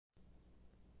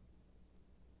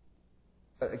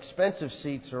Expensive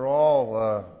seats are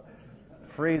all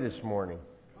free this morning.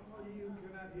 Come all ye who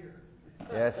cannot hear.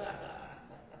 Yes.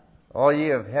 All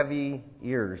ye of heavy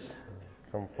ears,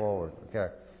 come forward.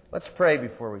 Okay. Let's pray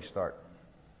before we start.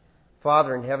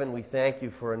 Father in heaven, we thank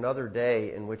you for another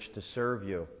day in which to serve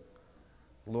you.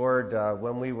 Lord,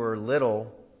 when we were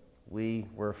little, we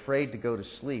were afraid to go to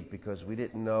sleep because we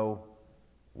didn't know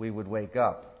we would wake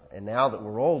up. And now that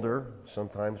we're older,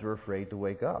 sometimes we're afraid to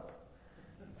wake up.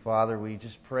 Father, we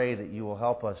just pray that you will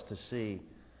help us to see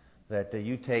that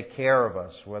you take care of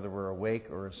us, whether we're awake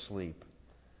or asleep.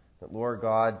 That, Lord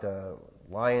God,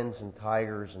 lions and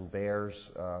tigers and bears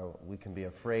we can be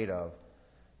afraid of,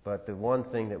 but the one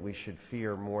thing that we should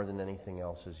fear more than anything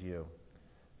else is you,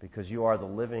 because you are the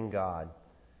living God,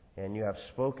 and you have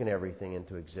spoken everything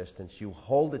into existence. You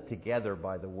hold it together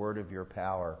by the word of your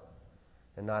power,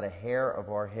 and not a hair of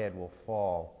our head will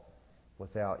fall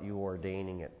without you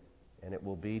ordaining it. And it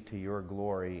will be to your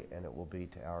glory, and it will be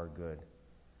to our good.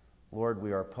 Lord,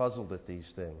 we are puzzled at these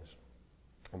things,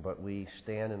 but we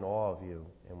stand in awe of you,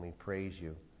 and we praise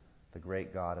you, the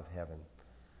great God of heaven.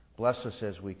 Bless us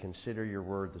as we consider your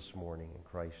word this morning. In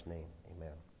Christ's name,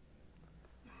 amen.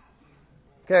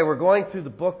 Okay, we're going through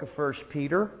the book of 1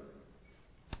 Peter.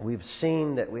 We've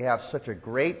seen that we have such a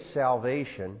great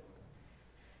salvation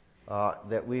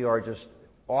that we are just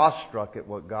awestruck at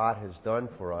what God has done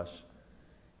for us.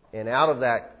 And out of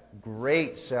that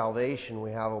great salvation,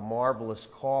 we have a marvelous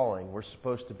calling. We're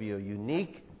supposed to be a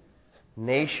unique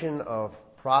nation of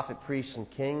prophet, priests, and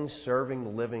kings serving the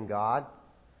living God,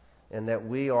 and that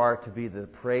we are to be the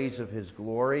praise of His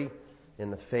glory in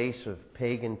the face of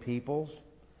pagan peoples,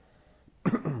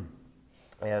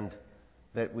 and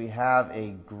that we have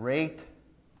a great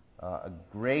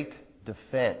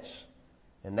defense,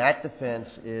 and that defense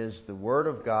is the Word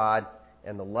of God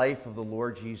and the life of the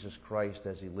Lord Jesus Christ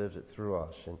as He lives it through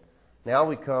us. And now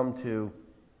we come to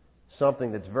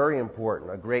something that's very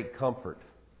important, a great comfort.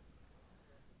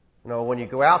 You know, when you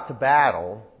go out to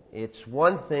battle, it's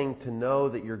one thing to know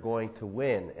that you're going to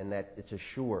win and that it's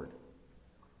assured.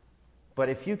 But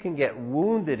if you can get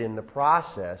wounded in the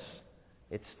process,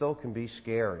 it still can be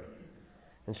scary.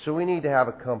 And so we need to have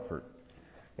a comfort.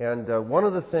 And one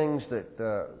of the things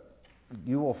that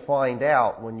you will find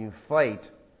out when you fight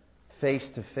face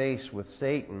to face with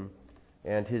Satan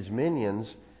and his minions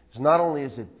is not only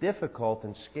is it difficult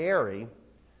and scary,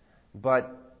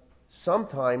 but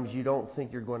sometimes you don't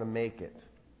think you're going to make it.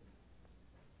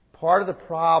 Part of the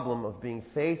problem of being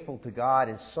faithful to God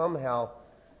is somehow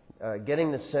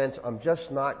getting the sense, I'm just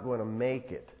not going to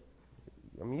make it.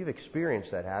 I mean, you've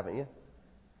experienced that, haven't you?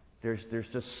 There's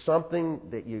just something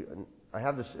that you... I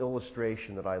have this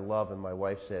illustration that I love, and my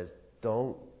wife says,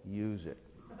 don't use it.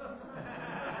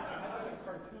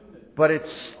 But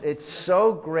it's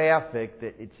so graphic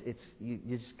that you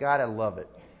just gotta love it.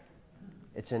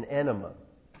 It's an enema.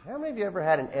 How many of you ever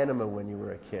had an enema when you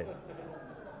were a kid?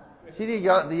 See, the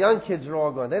young kids are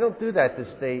all going, they don't do that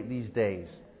these days.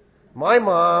 My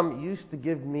mom used to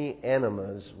give me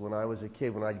enemas when I was a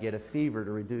kid, when I'd get a fever,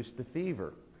 to reduce the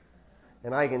fever.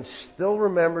 And I can still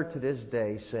remember to this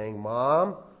day saying,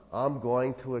 Mom, I'm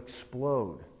going to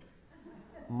explode.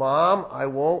 Mom, I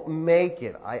won't make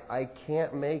it. I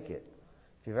can't make it.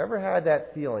 If you've ever had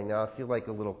that feeling, now I feel like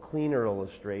a little cleaner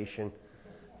illustration.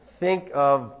 Think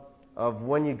of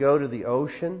when you go to the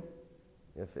ocean,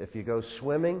 if you go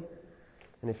swimming,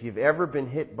 and if you've ever been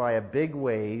hit by a big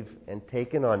wave and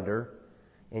taken under,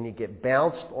 and you get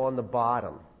bounced on the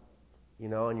bottom, you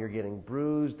know, and you're getting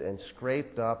bruised and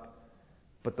scraped up.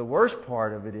 But the worst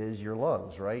part of it is your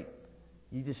lungs, right?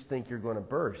 You just think you're going to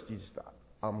burst.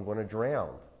 I'm going to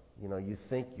drown. You know, you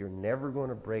think you're never going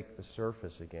to break the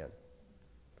surface again.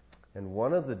 And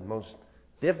one of the most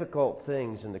difficult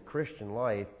things in the Christian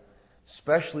life,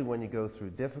 especially when you go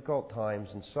through difficult times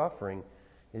and suffering,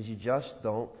 is you just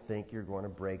don't think you're going to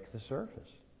break the surface.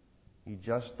 You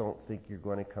just don't think you're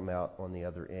going to come out on the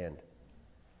other end.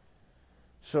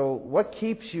 So what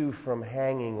keeps you from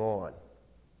hanging on?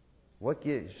 What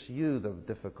gives you the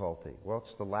difficulty? Well,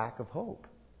 it's the lack of hope,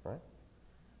 right?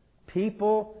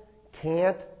 People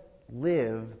can't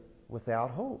live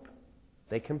without hope.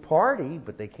 They can party,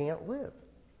 but they can't live.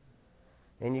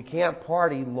 And you can't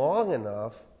party long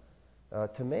enough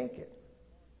to make it.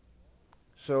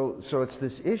 So it's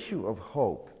this issue of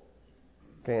hope.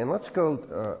 Okay, and let's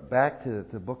go back to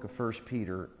the book of 1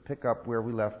 Peter, pick up where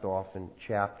we left off in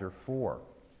chapter 4.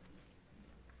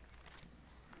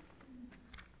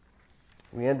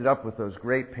 We ended up with those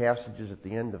great passages at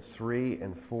the end of 3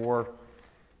 and 4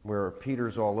 where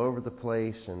Peter's all over the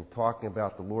place and talking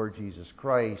about the Lord Jesus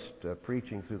Christ,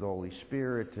 preaching through the Holy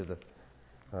Spirit to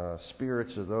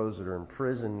spirits of those that are in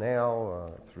prison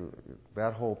now, through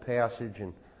that whole passage,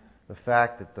 and the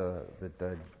fact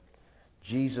that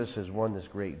Jesus has won this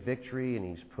great victory, and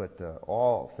He's put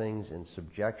all things in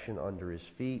subjection under His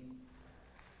feet.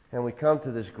 And we come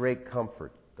to this great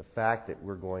comfort, the fact that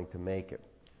we're going to make it.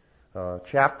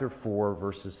 Chapter 4,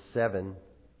 verses 7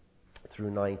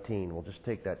 through 19. We'll just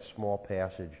take that small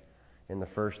passage in the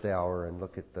first hour and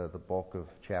look at the bulk of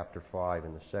chapter 5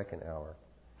 in the second hour.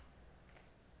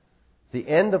 The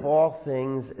end of all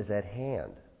things is at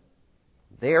hand.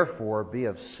 Therefore, be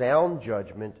of sound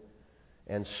judgment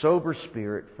and sober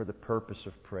spirit for the purpose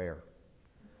of prayer.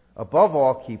 Above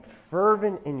all, keep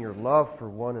fervent in your love for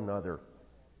one another,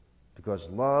 because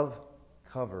love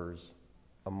covers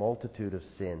a multitude of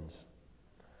sins.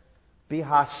 Be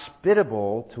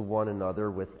hospitable to one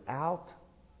another without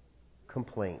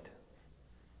complaint.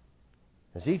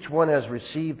 As each one has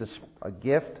received a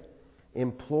gift,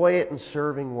 employ it in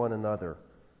serving one another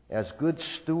as good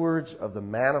stewards of the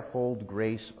manifold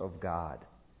grace of God.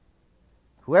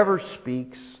 Whoever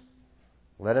speaks,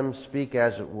 let him speak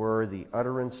as it were the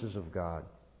utterances of God.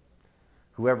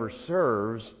 Whoever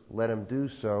serves, let him do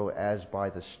so as by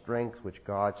the strength which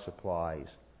God supplies,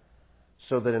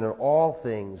 so that in all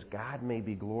things God may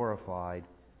be glorified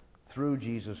through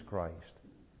Jesus Christ,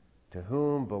 to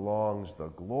whom belongs the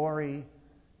glory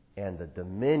and the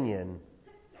dominion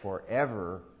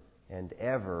forever and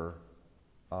ever.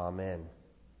 Amen.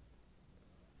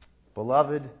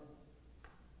 Beloved,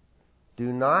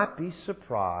 do not be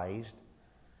surprised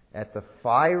at the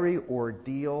fiery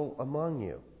ordeal among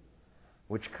you,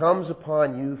 which comes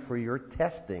upon you for your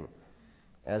testing,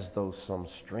 as though some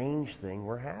strange thing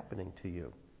were happening to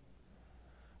you.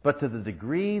 But to the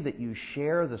degree that you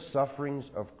share the sufferings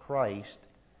of Christ,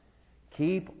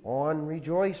 keep on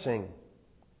rejoicing,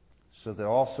 so that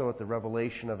also at the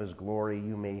revelation of His glory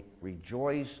you may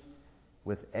rejoice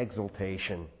with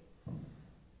exultation.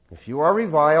 If you are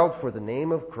reviled for the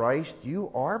name of Christ, you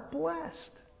are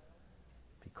blessed,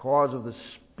 because of the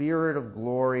Spirit of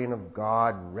glory and of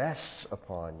God rests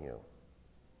upon you.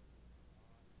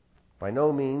 By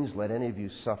no means let any of you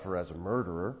suffer as a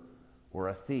murderer, or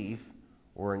a thief,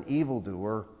 or an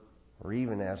evildoer, or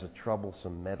even as a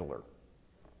troublesome meddler.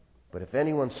 But if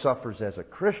anyone suffers as a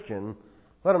Christian,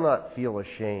 let him not feel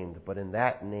ashamed, but in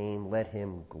that name let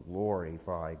him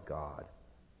glorify God.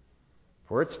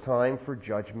 For it's time for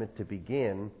judgment to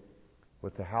begin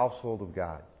with the household of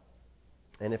God.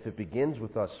 And if it begins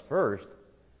with us first,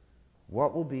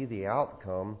 what will be the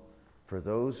outcome for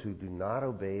those who do not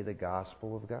obey the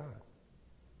gospel of God?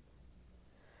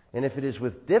 And if it is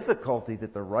with difficulty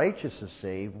that the righteous is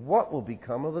saved, what will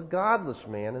become of the godless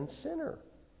man and sinner?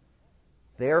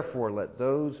 Therefore, let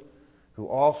those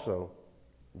also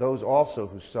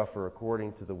who suffer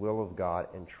according to the will of God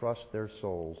entrust their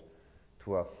souls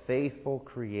to a faithful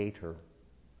Creator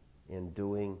in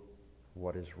doing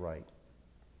what is right.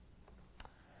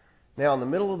 Now, in the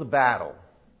middle of the battle,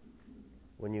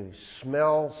 when you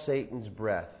smell Satan's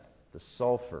breath, the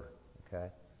sulfur,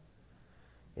 okay,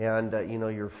 and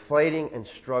you're fighting and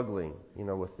struggling,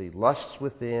 with the lusts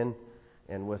within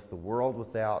and with the world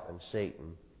without and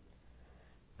Satan,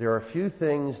 there are a few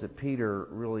things that Peter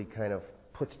really kind of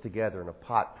puts together in a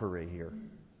potpourri here.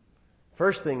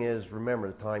 First thing is,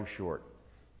 remember, the time's short.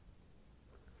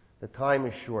 The time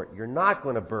is short. You're not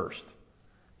going to burst.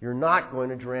 You're not going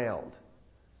to drown.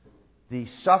 The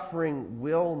suffering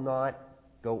will not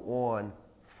go on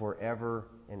forever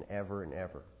and ever and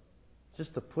ever.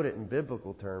 Just to put it in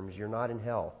biblical terms, you're not in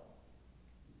hell.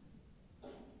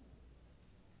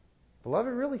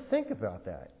 Beloved, really think about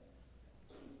that.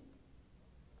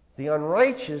 The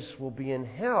unrighteous will be in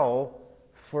hell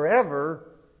forever,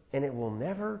 and it will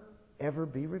never, ever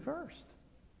be reversed.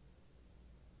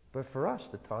 But for us,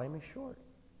 the time is short.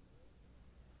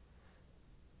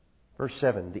 Verse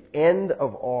 7, the end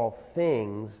of all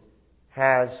things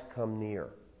has come near.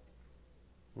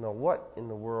 Now, what in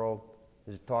the world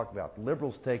is it talked about? The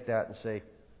liberals take that and say,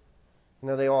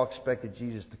 they all expected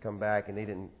Jesus to come back, and they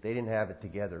didn't have it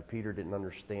together. Peter didn't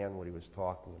understand what he was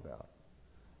talking about.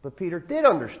 But Peter did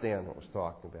understand what he was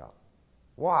talking about.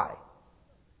 Why?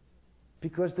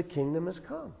 Because the kingdom has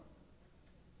come.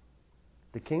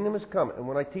 The kingdom has come. And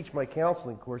when I teach my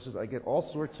counseling courses, I get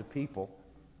all sorts of people,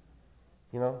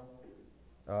 and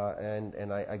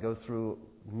I go through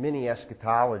mini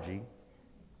eschatology,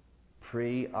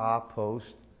 pre,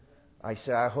 post. I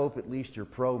say, I hope at least you're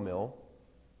pro-mill.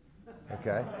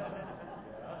 Okay?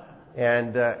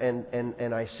 And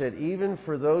I said, even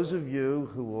for those of you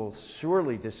who will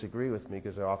surely disagree with me,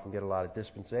 because I often get a lot of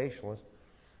dispensationalists,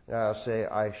 I'll say,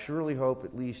 I surely hope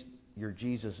at least your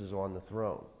Jesus is on the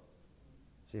throne.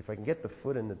 See, if I can get the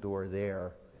foot in the door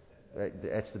there,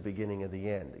 that's the beginning of the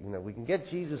end. We can get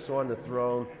Jesus on the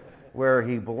throne where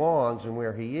he belongs and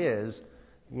where he is,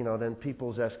 then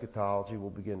people's eschatology will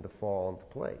begin to fall into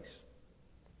place.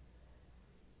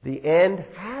 The end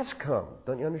has come.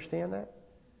 Don't you understand that?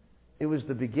 It was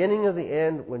the beginning of the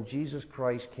end when Jesus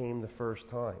Christ came the first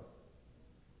time.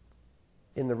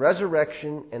 In the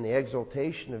resurrection and the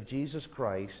exaltation of Jesus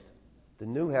Christ, the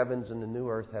new heavens and the new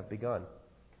earth have begun.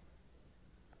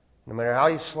 No matter how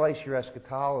you slice your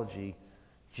eschatology,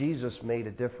 Jesus made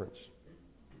a difference.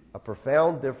 A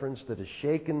profound difference that has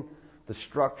shaken the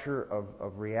structure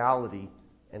of reality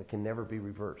and can never be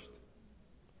reversed.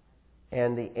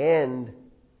 And the end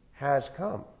has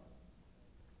come.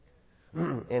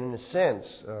 And in a sense,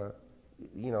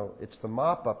 it's the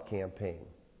mop-up campaign.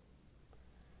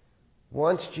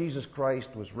 Once Jesus Christ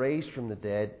was raised from the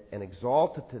dead and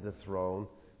exalted to the throne,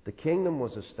 the kingdom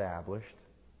was established,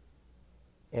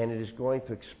 and it is going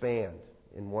to expand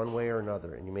in one way or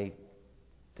another. And you may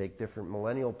take different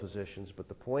millennial positions, but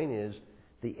the point is,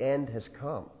 the end has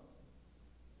come.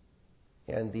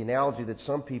 And the analogy that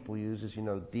some people use is,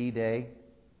 D-Day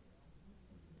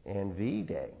and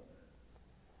V-Day.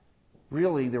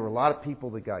 Really, there were a lot of people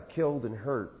that got killed and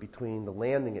hurt between the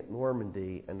landing at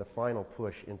Normandy and the final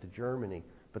push into Germany.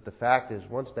 But the fact is,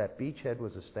 once that beachhead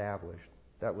was established,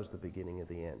 that was the beginning of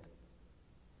the end.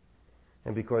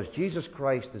 And because Jesus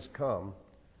Christ has come,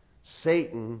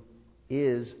 Satan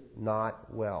is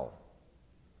not well.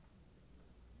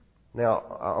 Now,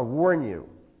 I'll warn you,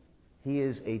 he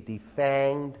is a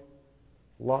defanged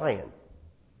lion.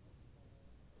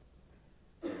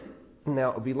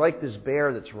 Now, it would be like this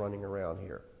bear that's running around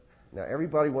here. Now,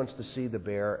 everybody wants to see the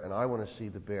bear, and I want to see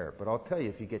the bear. But I'll tell you,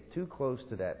 if you get too close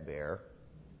to that bear,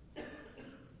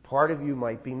 part of you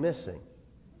might be missing.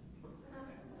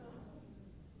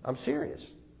 I'm serious.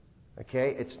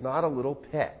 Okay? It's not a little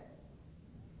pet.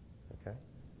 Okay?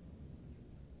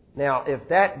 Now, if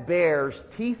that bear's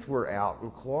teeth were out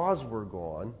and claws were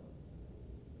gone,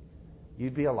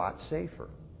 you'd be a lot safer.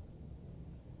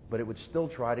 But it would still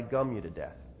try to gum you to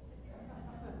death.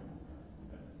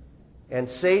 And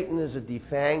Satan is a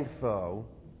defanged foe,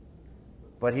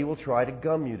 but he will try to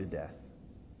gum you to death.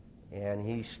 And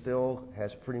he still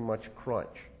has pretty much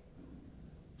crunch.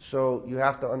 So you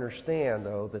have to understand,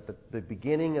 though, that the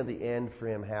beginning of the end for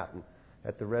him happened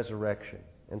at the resurrection.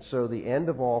 And so the end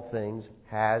of all things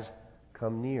has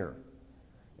come near.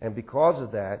 And because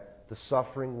of that, the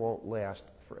suffering won't last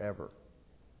forever.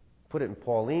 Put it in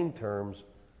Pauline terms,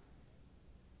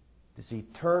 this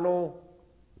eternal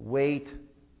weight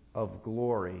of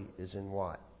glory is in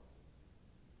what?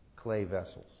 Clay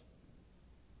vessels.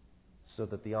 So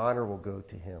that the honor will go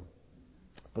to him.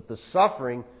 But the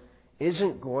suffering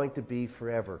isn't going to be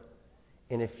forever.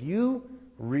 And if you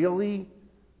really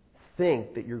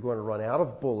think that you're going to run out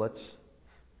of bullets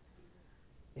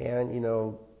and,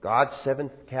 God's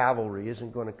 7th Cavalry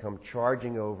isn't going to come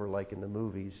charging over like in the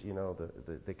movies,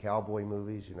 the cowboy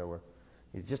movies, where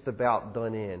you're just about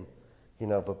done in,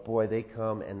 but boy, they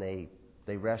come and they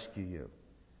rescue you.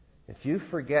 If you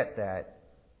forget that,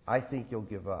 I think you'll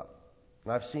give up.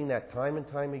 And I've seen that time and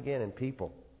time again in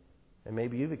people. And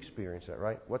maybe you've experienced that,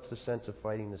 right? What's the sense of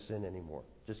fighting the sin anymore?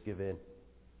 Just give in.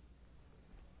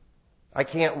 I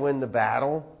can't win the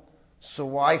battle, so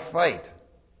why fight?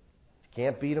 If you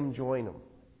can't beat them, join them.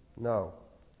 No.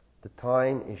 The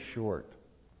time is short.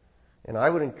 And I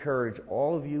would encourage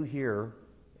all of you here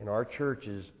in our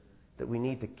churches that we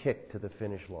need to kick to the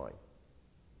finish line.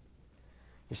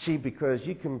 You see, because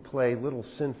you can play little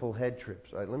sinful head trips.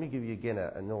 Let me give you again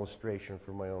an illustration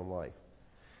from my own life.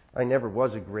 I never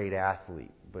was a great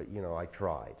athlete, but, I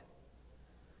tried.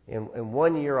 And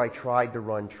one year I tried to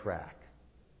run track.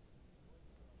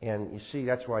 And you see,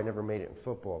 that's why I never made it in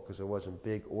football, because I wasn't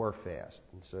big or fast.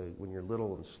 And so when you're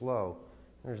little and slow,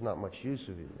 there's not much use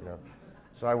of you,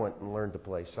 So I went and learned to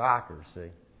play soccer, see.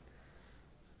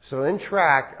 So in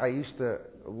track,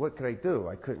 what could I do?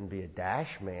 I couldn't be a dash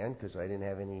man because I didn't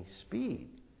have any speed.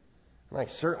 And I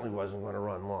certainly wasn't going to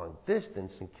run long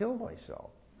distance and kill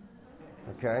myself.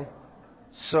 Okay?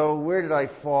 So where did I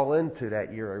fall into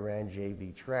that year I ran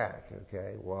JV track?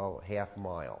 Okay? Well, half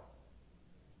mile.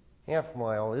 Half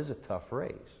mile is a tough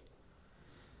race.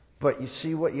 But you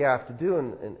see what you have to do,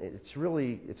 and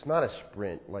it's not a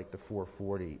sprint like the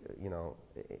 440, you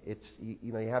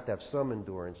have to have some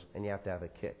endurance and you have to have a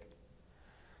kick.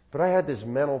 But I had this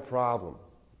mental problem.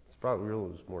 It's probably really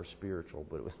was more spiritual,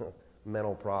 but it was a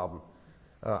mental problem.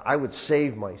 I would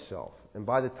save myself. And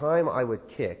by the time I would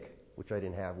kick, which I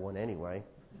didn't have one anyway,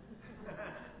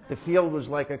 the field was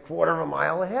like a quarter of a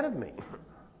mile ahead of me.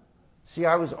 See,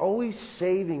 I was always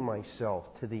saving myself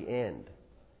to the end.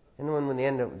 And when the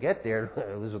end would get there,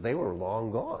 they were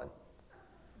long gone.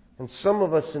 And some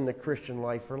of us in the Christian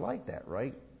life are like that,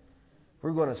 right?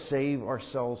 We're going to save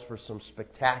ourselves for some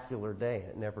spectacular day, and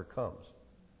it never comes.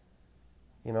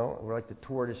 You know, we're like the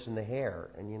tortoise and the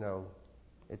hare, and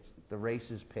the race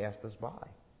has passed us by.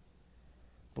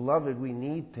 Beloved, we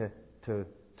need to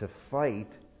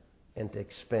fight and to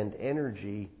expend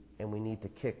energy, and we need to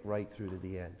kick right through to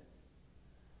the end.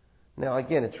 Now,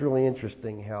 again, it's really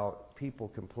interesting how people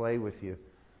can play with you.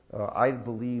 I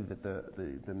believe that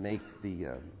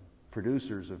the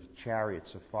producers of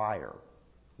Chariots of Fire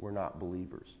were not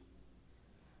believers.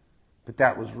 But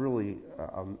that was really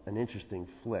an interesting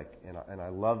flick, and I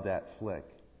love that flick.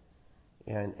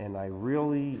 And I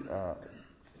really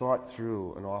thought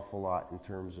through an awful lot in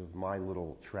terms of my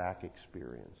little track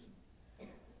experience.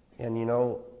 And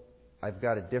I've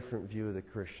got a different view of the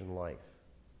Christian life.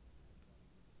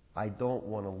 I don't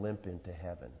want to limp into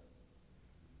heaven.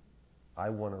 I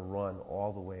want to run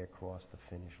all the way across the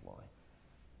finish line.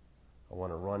 I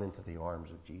want to run into the arms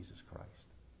of Jesus Christ.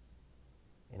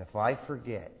 And if I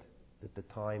forget that the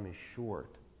time is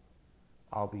short,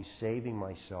 I'll be saving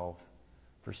myself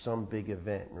for some big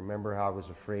event. Remember how I was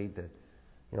afraid that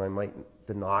I might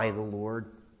deny the Lord?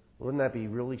 Wouldn't that be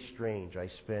really strange? I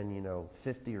spend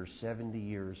 50 or 70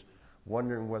 years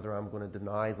wondering whether I'm going to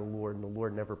deny the Lord, and the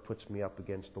Lord never puts me up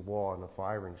against the wall in the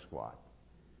firing squad.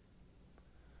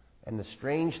 And the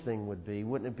strange thing would be,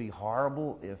 wouldn't it be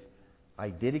horrible if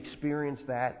I did experience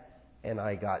that and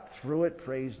I got through it,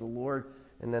 praise the Lord,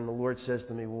 and then the Lord says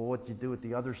to me, well, what did you do with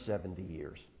the other 70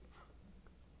 years?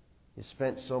 You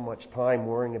spent so much time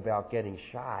worrying about getting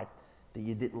shot that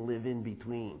you didn't live in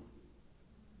between.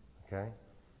 Okay?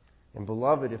 And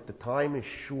beloved, if the time is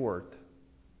short,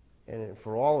 and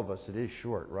for all of us it is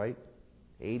short, right?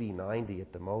 80, 90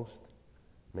 at the most,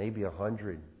 maybe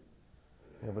 100.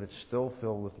 But it's still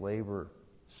filled with labor,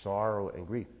 sorrow, and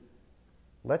grief.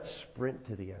 Let's sprint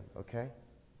to the end, okay?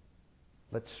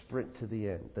 Let's sprint to the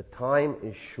end. The time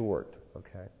is short,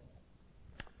 okay?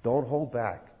 Don't hold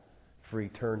back for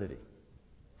eternity.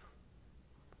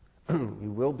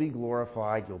 You will be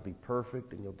glorified, you'll be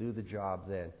perfect, and you'll do the job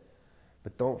then.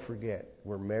 But don't forget,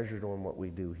 we're measured on what we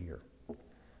do here.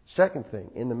 Second thing,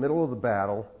 in the middle of the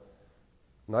battle,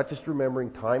 not just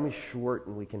remembering time is short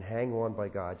and we can hang on by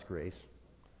God's grace,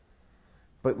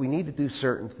 but we need to do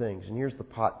certain things. And here's the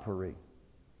potpourri.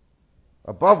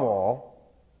 Above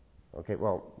all,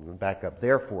 back up.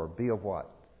 Therefore, be of what?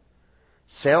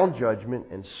 Sound judgment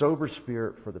and sober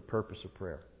spirit for the purpose of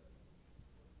prayer.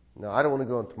 Now, I don't want to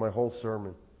go into my whole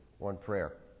sermon on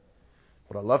prayer.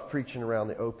 But I love preaching around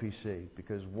the OPC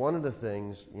because one of the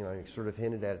things, I sort of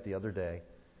hinted at it the other day,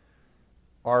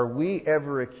 are we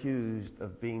ever accused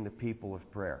of being the people of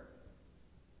prayer?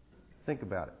 Think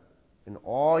about it. In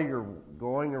all your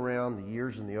going around the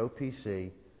years in the OPC,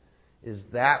 is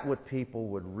that what people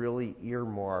would really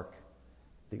earmark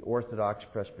the Orthodox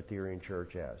Presbyterian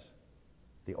Church as?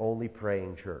 The only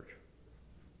praying church.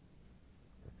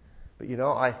 But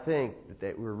I think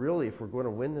that we're really, if we're going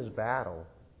to win this battle,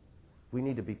 we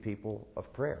need to be people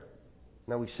of prayer.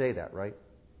 Now we say that, right?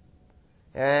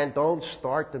 And don't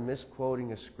start to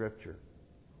misquoting a scripture.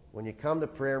 When you come to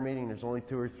prayer meeting, there's only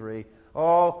 2 or 3.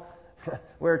 Oh,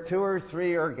 where 2 or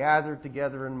 3 are gathered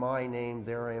together in my name,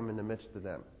 there I am in the midst of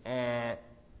them.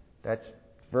 That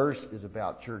verse is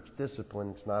about church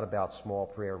discipline. It's not about small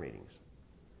prayer meetings.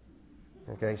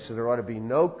 Okay, so there ought to be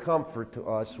no comfort to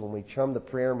us when we come to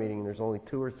prayer meeting and there's only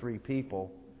 2 or 3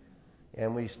 people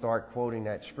and we start quoting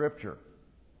that scripture.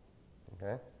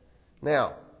 Okay?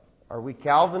 Now, are we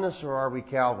Calvinists or are we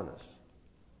Calvinists?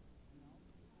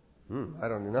 I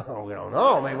don't know. We don't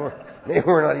know. Maybe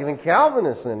we're not even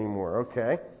Calvinists anymore.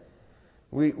 Okay.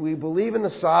 We believe in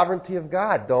the sovereignty of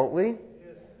God, don't we?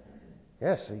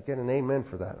 Yes, so you get an amen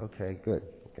for that. Okay, good.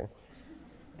 Okay.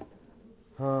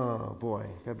 Oh, boy.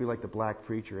 Got to be like the black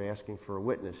preacher asking for a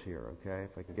witness here, okay?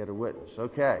 If I can get a witness.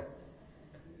 Okay.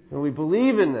 And we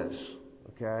believe in this,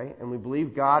 okay? And we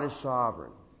believe God is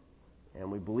sovereign.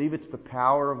 And we believe it's the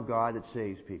power of God that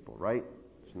saves people, right?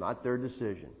 It's not their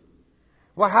decision.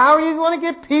 Well, how are you going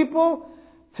to get people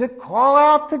to call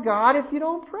out to God if you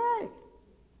don't pray?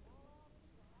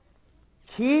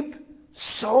 Keep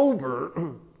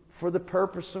sober for the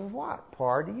purpose of what?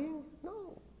 Partying?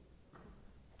 No.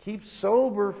 Keep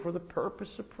sober for the purpose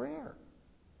of prayer.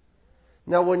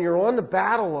 Now, when you're on the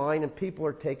battle line and people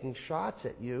are taking shots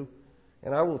at you,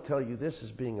 and I will tell you this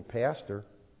as being a pastor,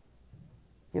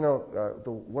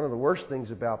 one of the worst things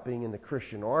about being in the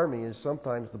Christian army is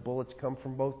sometimes the bullets come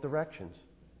from both directions.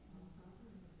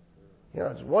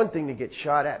 It's one thing to get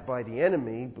shot at by the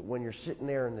enemy, but when you're sitting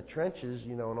there in the trenches,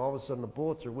 and all of a sudden the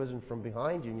bullets are whizzing from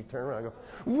behind you, and you turn around and go,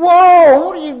 "Whoa,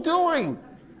 what are you doing?"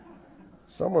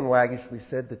 Someone waggishly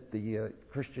said that the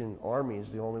Christian army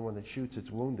is the only one that shoots its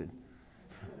wounded.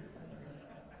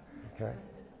 Okay?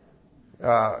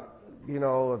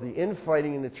 The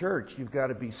infighting in the church, you've got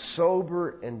to be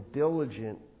sober and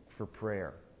diligent for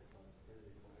prayer.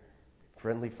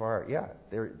 Friendly fire. Yeah,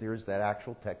 there's that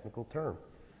actual technical term.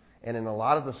 And in a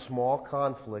lot of the small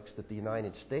conflicts that the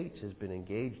United States has been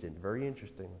engaged in, very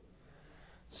interesting,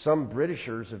 some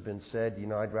Britishers have been said,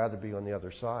 I'd rather be on the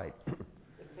other side.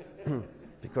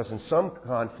 Because in some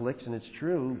conflicts, and it's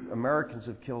true, Americans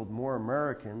have killed more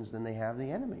Americans than they have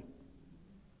the enemy.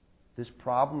 This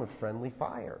problem of friendly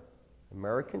fire.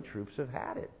 American troops have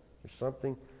had it. There's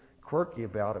something quirky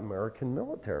about American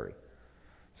military.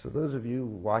 So those of you,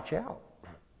 watch out.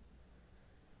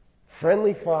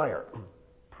 Friendly fire.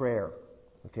 Prayer.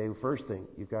 Okay, first thing,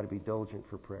 you've got to be diligent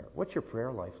for prayer. What's your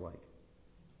prayer life like?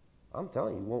 I'm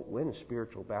telling you, you won't win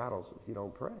spiritual battles if you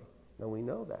don't pray. Now, we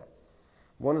know that.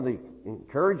 One of the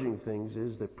encouraging things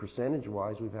is that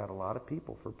percentage-wise, we've had a lot of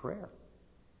people for prayer,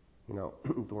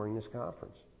 during this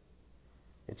conference.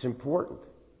 It's important.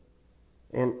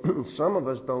 And some of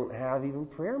us don't have even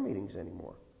prayer meetings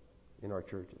anymore in our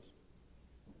churches.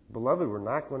 Beloved, we're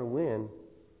not going to win.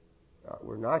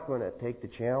 We're not going to take the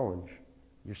challenge.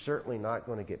 You're certainly not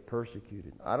going to get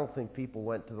persecuted. I don't think people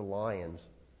went to the lions,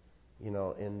 in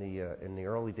the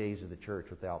early days of the church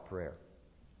without prayer.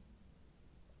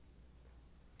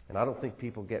 And I don't think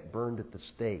people get burned at the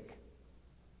stake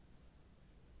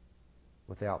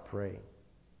without praying.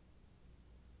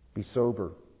 Be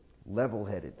sober,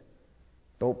 level-headed.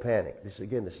 Don't panic. This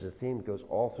is a theme that goes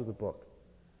all through the book.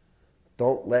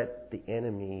 Don't let the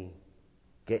enemy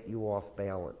get you off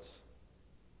balance.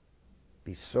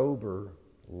 Be sober,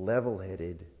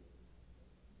 level-headed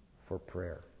for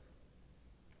prayer.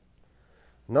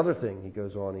 Another thing he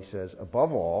goes on, he says,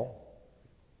 above all,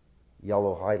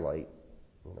 yellow highlight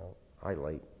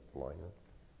liner,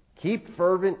 keep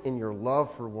fervent in your love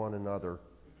for one another,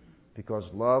 because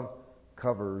love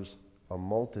covers a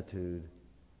multitude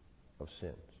of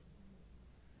sins.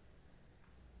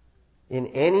 In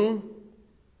any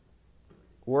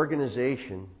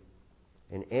organization,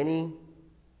 in any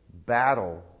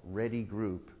battle-ready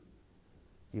group,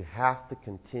 you have to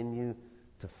continue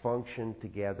to function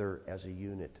together as a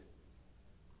unit.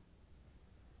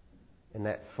 And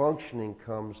that functioning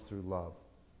comes through love.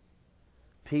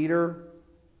 Peter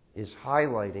is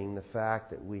highlighting the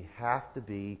fact that we have to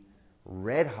be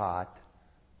red-hot,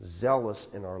 zealous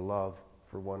in our love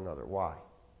for one another. Why?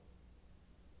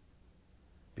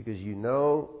 Because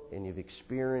and you've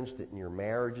experienced it in your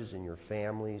marriages, in your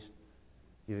families.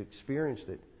 You've experienced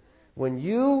it. When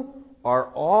you are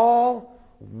all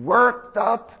worked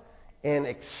up and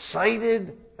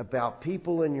excited about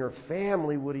people in your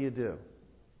family, what do?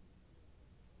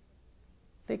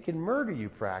 They can murder you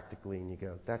practically, and you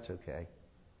go, that's okay.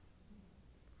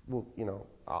 Well,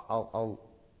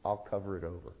 I'll cover it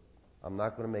over. I'm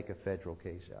not going to make a federal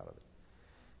case out of it.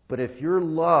 But if your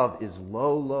love is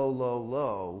low, low, low,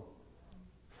 low,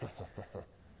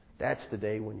 that's the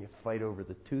day when you fight over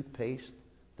the toothpaste,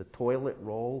 the toilet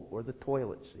roll, or the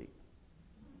toilet seat.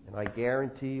 And I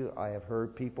guarantee you, I have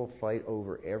heard people fight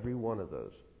over every one of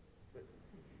those.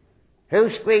 Who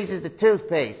squeezes the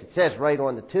toothpaste? It says right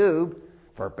on the tube,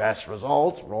 for best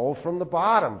results, roll from the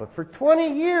bottom. But for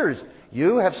 20 years,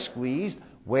 you have squeezed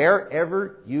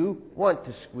wherever you want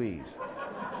to squeeze.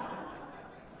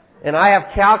 And I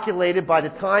have calculated by the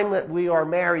time that we are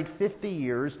married 50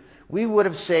 years, we would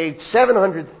have saved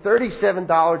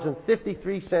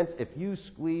 $737.53 if you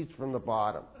squeezed from the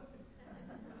bottom.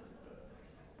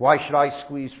 Why should I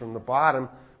squeeze from the bottom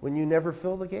when you never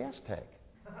fill the gas tank?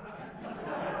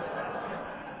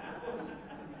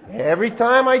 Every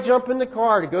time I jump in the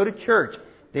car to go to church,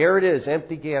 there it is,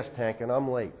 empty gas tank, and I'm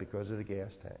late because of the gas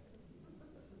tank.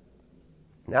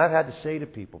 Now I've had to say to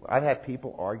people, I've had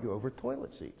people argue over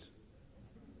toilet seats.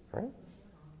 Right?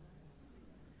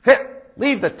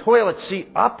 Leave the toilet seat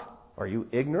up. Are you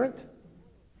ignorant?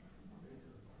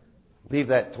 Leave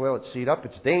that toilet seat up.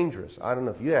 It's dangerous. I don't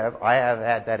know if you have. I have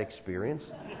had that experience.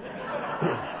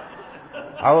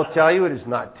 I will tell you, it is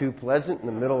not too pleasant in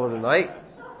the middle of the night,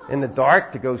 in the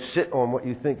dark, to go sit on what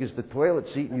you think is the toilet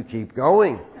seat, and you keep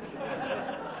going.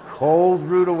 Cold,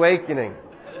 rude awakening.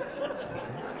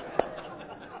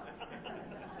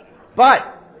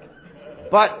 But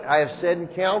I have said in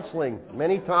counseling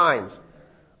many times,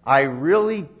 I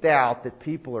really doubt that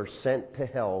people are sent to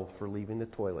hell for leaving the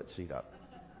toilet seat up.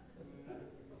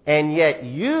 And yet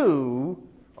you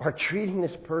are treating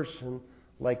this person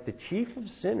like the chief of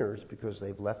sinners because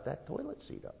they've left that toilet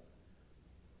seat up.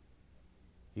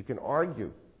 You can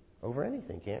argue over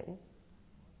anything, can't you?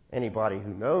 Anybody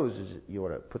who knows is that you ought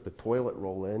to put the toilet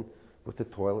roll in with the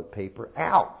toilet paper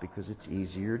out because it's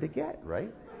easier to get,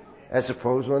 right? As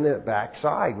opposed on the back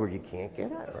side where you can't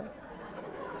get at, right?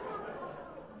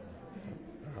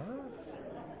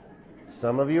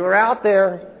 Some of you are out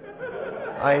there.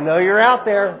 I know you're out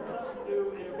there.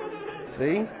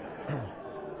 See?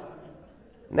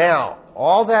 Now,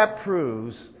 all that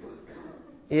proves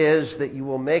is that you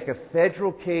will make a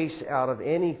federal case out of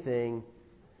anything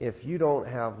if you don't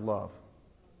have love.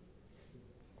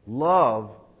 Love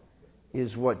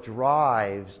is what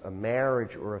drives a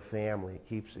marriage or a family. It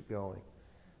keeps it going.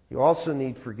 You also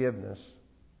need forgiveness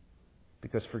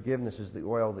because forgiveness is the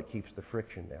oil that keeps the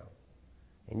friction down.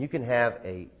 And you can have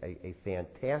a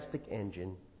fantastic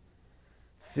engine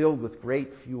filled with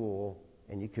great fuel,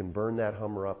 and you can burn that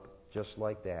Hummer up just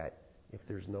like that if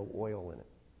there's no oil in it.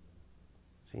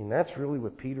 See, and that's really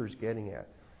what Peter's getting at.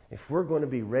 If we're going to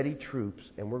be ready troops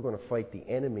and we're going to fight the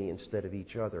enemy instead of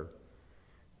each other,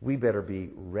 we better be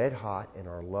red hot in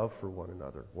our love for one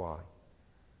another. Why?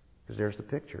 Because there's the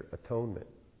picture. Atonement.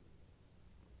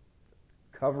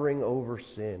 Covering over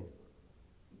sin.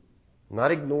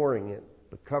 Not ignoring it,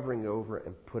 but covering over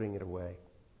and putting it away.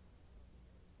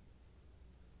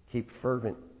 Keep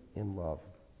fervent in love.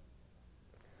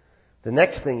 The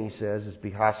next thing he says is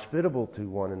be hospitable to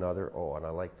one another. Oh, and I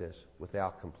like this.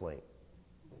 Without complaint.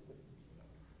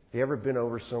 Have you ever been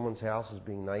over someone's house as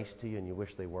being nice to you and you wish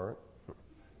they weren't?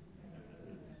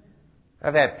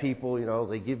 I've had people,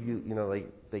 they give you,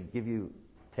 they give you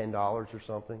 $10 or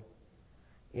something,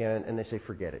 and they say,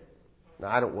 forget it. No,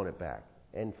 I don't want it back.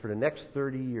 And for the next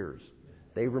 30 years,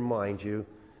 they remind you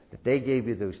that they gave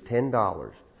you those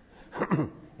 $10.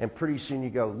 And pretty soon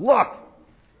you go, look,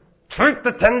 take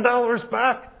the $10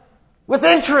 back with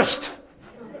interest.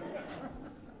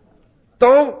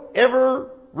 Don't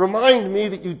ever remind me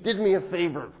that you did me a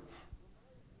favor.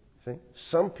 See,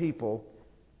 some people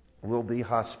will be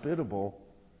hospitable,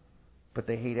 but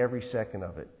they hate every second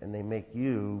of it, and they make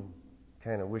you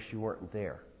kind of wish you weren't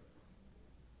there.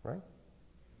 Right?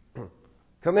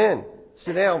 Come in,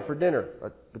 sit down for dinner,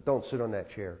 but don't sit on that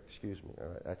chair. Excuse me,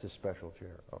 that's a special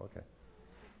chair. Oh, okay.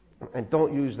 And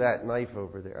don't use that knife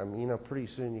over there. I mean,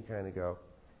 pretty soon you kind of go,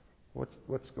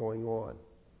 what's going on?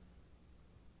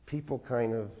 People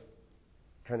kind of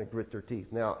grit their teeth.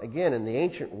 Now, again, in the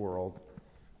ancient world,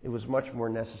 it was much more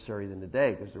necessary than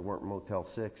today because there weren't Motel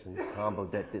 6 and Combo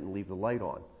Det didn't leave the light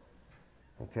on.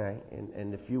 Okay?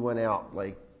 And if you went out,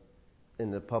 like, in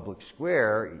the public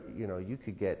square, you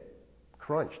could get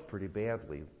crunched pretty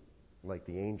badly, like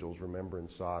the angels remember in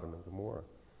Sodom and Gomorrah.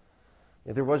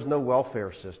 And there was no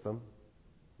welfare system.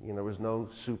 There was no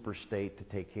super state to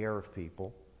take care of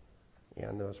people.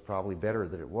 And it was probably better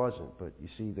that it wasn't. But you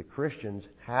see, the Christians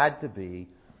had to be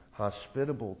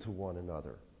hospitable to one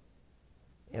another.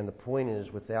 And the point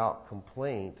is without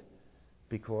complaint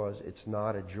because it's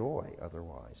not a joy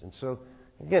otherwise. And so,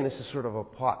 again, this is sort of a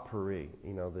potpourri,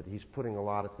 that he's putting a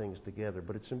lot of things together.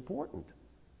 But it's important.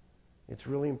 It's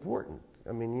really important.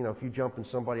 I mean, if you jump in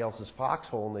somebody else's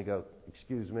foxhole and they go,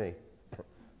 excuse me,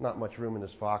 not much room in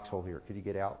this foxhole here. Could you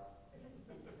get out?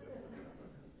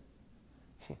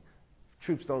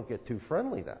 Troops don't get too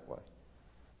friendly that way.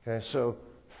 Okay, so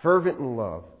fervent in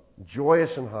love,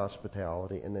 joyous in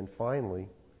hospitality, and then finally,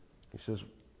 he says,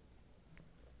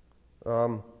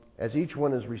 as each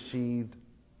one has received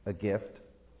a gift,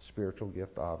 spiritual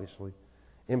gift obviously,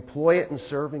 employ it in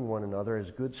serving one another as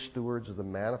good stewards of the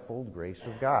manifold grace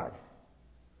of God.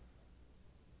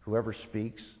 Whoever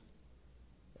speaks,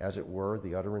 as it were,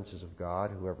 the utterances of God.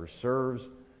 Whoever serves,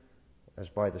 as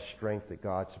by the strength that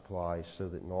God supplies, so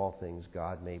that in all things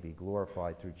God may be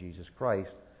glorified through Jesus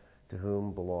Christ, to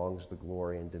whom belongs the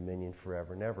glory and dominion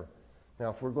forever and ever.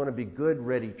 Now, if we're going to be good,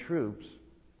 ready troops,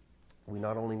 we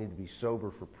not only need to be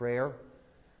sober for prayer,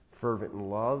 fervent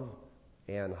in love,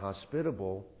 and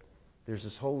hospitable, there's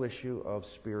this whole issue of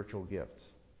spiritual gifts.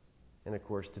 And of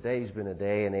course, today's been a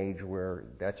day and age where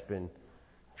that's been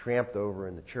tramped over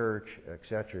in the church,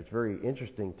 etc. It's very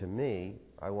interesting to me.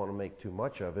 I won't make too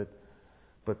much of it,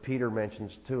 but Peter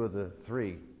mentions two of the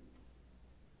three.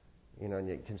 And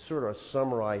you can sort of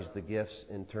summarize the gifts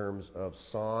in terms of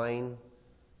sign,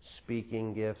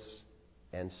 speaking gifts,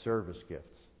 and service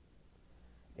gifts.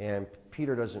 And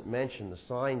Peter doesn't mention the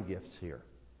sign gifts here.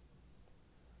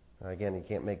 Again, you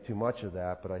can't make too much of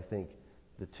that, but I think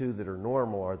the two that are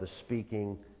normal are the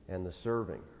speaking and the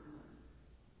serving.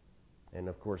 And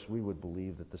of course, we would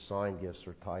believe that the sign gifts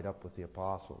are tied up with the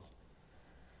apostles.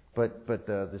 But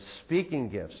the speaking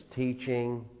gifts,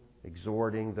 teaching,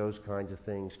 exhorting, those kinds of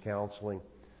things, counseling,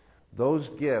 those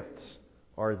gifts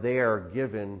are there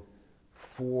given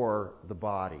for the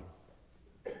body.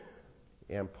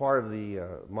 And part of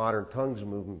the modern tongues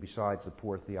movement, besides the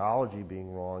poor theology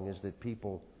being wrong, is that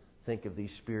people think of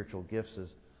these spiritual gifts as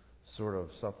sort of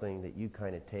something that you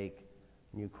kind of take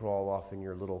and you crawl off in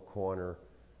your little corner,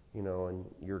 and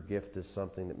your gift is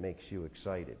something that makes you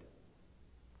excited.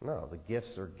 No, the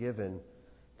gifts are given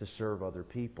to serve other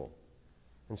people.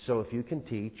 And so if you can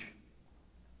teach,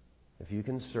 if you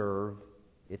can serve,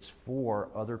 it's for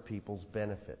other people's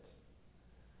benefits.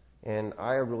 And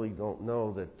I really don't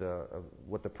know that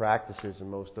what the practice is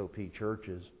in most OP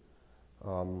churches,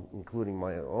 including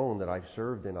my own that I've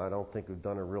served in. I don't think we've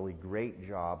done a really great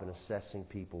job in assessing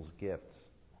people's gifts.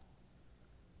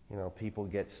 People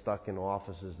get stuck in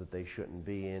offices that they shouldn't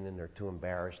be in, and they're too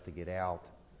embarrassed to get out.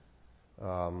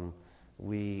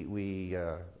 We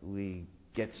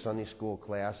get Sunday school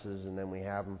classes, and then we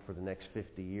have them for the next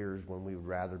 50 years when we would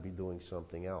rather be doing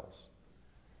something else.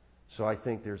 So I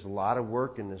think there's a lot of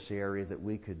work in this area that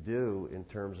we could do in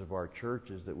terms of our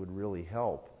churches that would really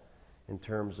help in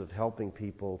terms of helping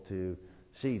people to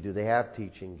see, do they have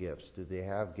teaching gifts? Do they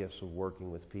have gifts of working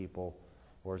with people?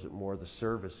 Or is it more the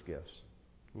service gifts?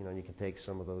 You can take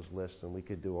some of those lists, and we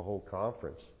could do a whole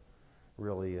conference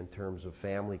really in terms of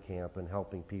family camp and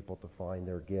helping people to find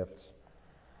their gifts.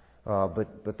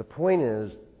 But the point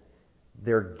is,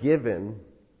 they're given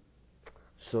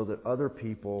so that other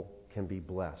people can be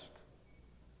blessed.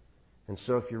 And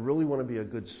so if you really want to be a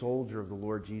good soldier of the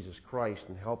Lord Jesus Christ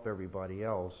and help everybody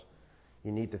else,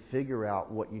 you need to figure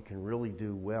out what you can really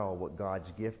do well, what God's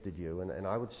gifted you. And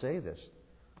I would say this,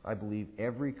 I believe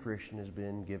every Christian has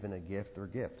been given a gift or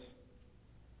gifts.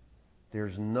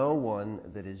 There's no one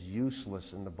that is useless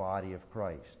in the body of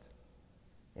Christ.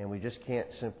 And we just can't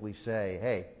simply say,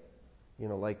 hey,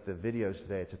 like the videos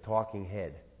today, it's a talking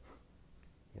head.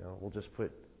 We'll just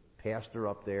put pastor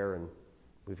up there and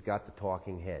we've got the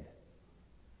talking head.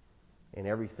 And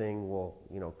everything will,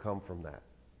 come from that.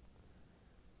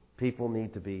 People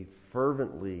need to be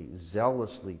fervently,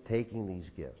 zealously taking these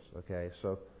gifts, okay?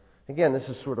 So, again, this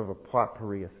is sort of a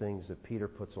potpourri of things that Peter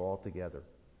puts all together.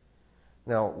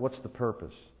 Now, what's the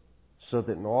purpose? So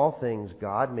that in all things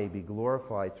God may be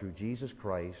glorified through Jesus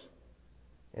Christ.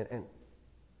 And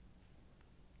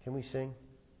can we sing?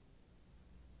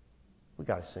 We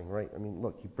got to sing, right? I mean,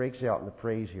 look, he breaks out in the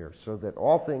praise here. So that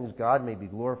all things God may be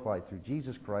glorified through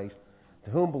Jesus Christ, to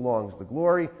whom belongs the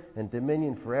glory and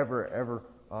dominion forever and ever.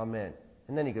 Amen.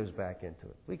 And then he goes back into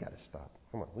it. We got to stop.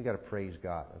 Come on, we got to praise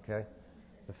God, okay?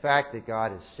 The fact that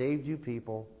God has saved you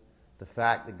people, the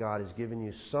fact that God has given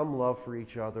you some love for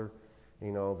each other,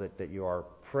 that you are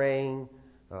praying,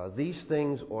 these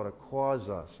things ought to cause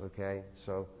us, okay?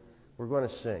 So we're going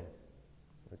to sing,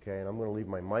 okay? And I'm going to leave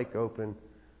my mic open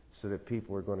so that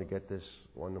people are going to get this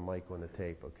on the mic, on the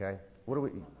tape, okay?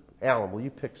 Alan, will you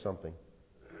pick something?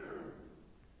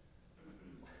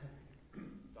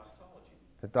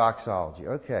 The doxology.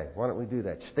 Okay, why don't we do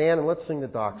that? Stand and let's sing the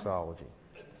doxology.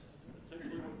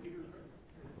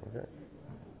 Okay.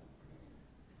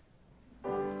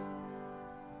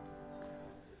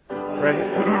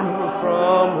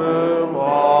 From whom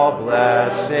all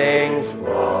blessings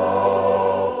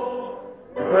flow,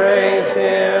 praise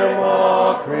Him,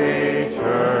 all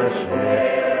creatures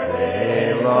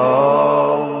here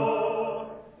below.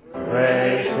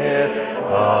 Praise Him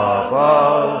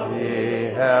above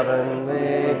the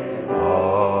heavenly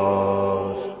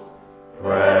host.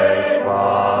 Praise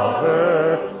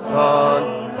Father, Son,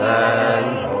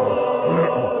 and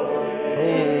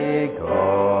Holy Ghost.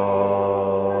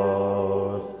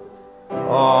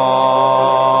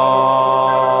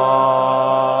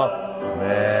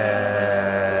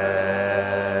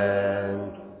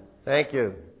 Amen. Thank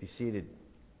you. Be seated.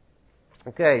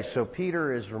 Okay, so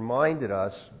Peter has reminded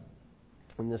us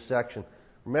in this section,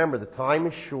 remember, the time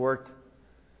is short.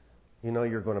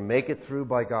 You're going to make it through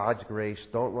by God's grace.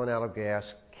 Don't run out of gas.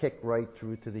 Kick right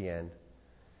through to the end.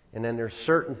 And then there's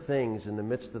certain things in the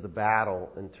midst of the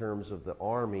battle in terms of the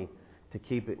army to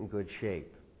keep it in good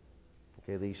shape.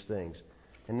 Okay, these things.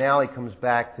 And now he comes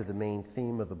back to the main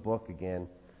theme of the book again,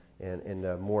 and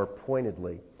more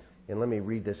pointedly. And let me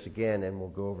read this again, and we'll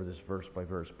go over this verse by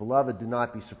verse. Beloved, do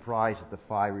not be surprised at the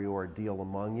fiery ordeal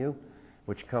among you,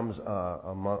 which comes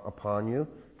upon you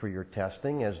for your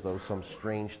testing, as though some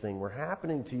strange thing were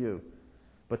happening to you.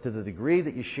 But to the degree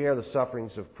that you share the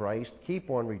sufferings of Christ,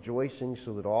 keep on rejoicing,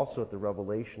 so that also at the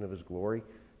revelation of His glory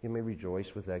you may rejoice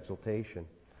with exultation.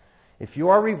 If you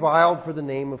are reviled for the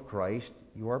name of Christ,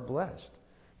 you are blessed,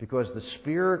 because the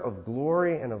Spirit of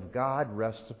glory and of God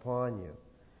rests upon you.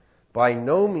 By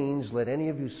no means let any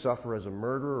of you suffer as a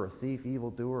murderer, or thief,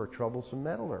 evildoer, or troublesome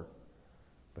meddler.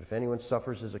 But if anyone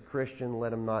suffers as a Christian,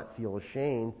 let him not feel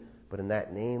ashamed, but in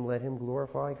that name let him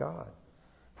glorify God.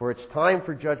 For it's time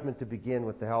for judgment to begin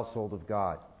with the household of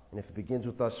God. And if it begins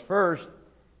with us first,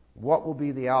 what will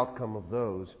be the outcome of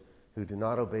those who do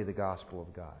not obey the gospel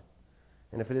of God?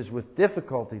 And if it is with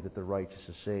difficulty that the righteous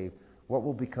is saved, what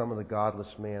will become of the godless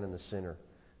man and the sinner?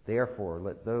 Therefore,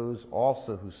 let those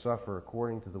also who suffer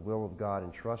according to the will of God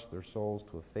entrust their souls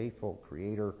to a faithful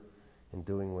Creator in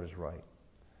doing what is right.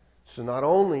 So not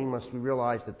only must we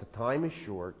realize that the time is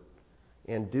short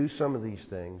and do some of these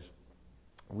things,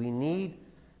 we need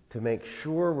to make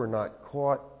sure we're not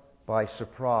caught by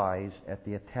surprise at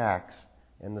the attacks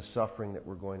and the suffering that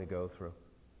we're going to go through.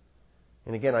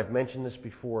 And again, I've mentioned this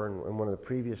before in one of the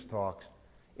previous talks.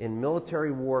 In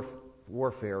military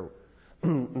warfare,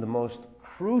 the most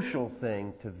crucial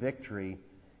thing to victory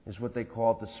is what they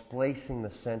call displacing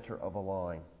the center of a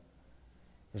line.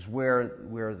 Is where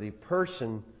the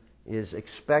person is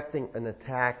expecting an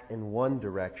attack in one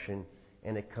direction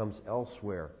and it comes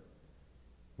elsewhere.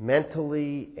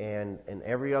 Mentally and in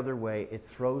every other way, it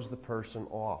throws the person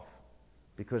off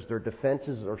because their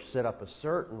defenses are set up a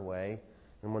certain way,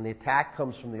 and when the attack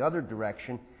comes from the other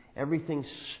direction, everything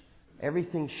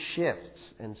shifts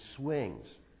and swings.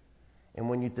 And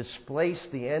when you displace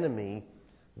the enemy,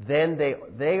 then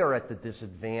they are at the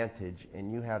disadvantage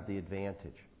and you have the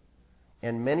advantage.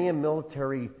 And many a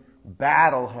military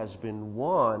battle has been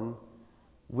won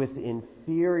with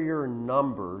inferior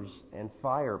numbers and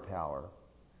firepower,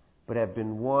 but have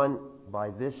been won by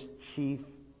this chief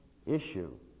issue,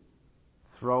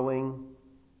 throwing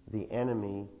the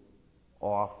enemy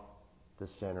off the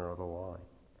center of the line.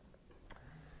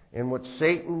 And what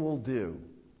Satan will do,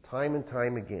 time and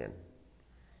time again,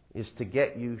 is to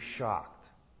get you shocked.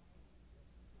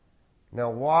 Now,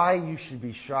 why you should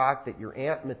be shocked that your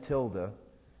Aunt Matilda,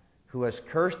 who has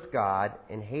cursed God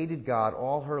and hated God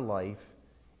all her life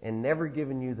and never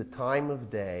given you the time of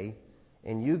day,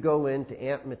 and you go into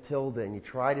Aunt Matilda and you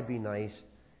try to be nice,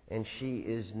 and she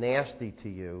is nasty to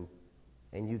you,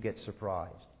 and you get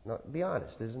surprised. Now, be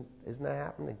honest, isn't that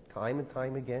happening time and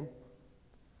time again?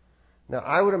 Now,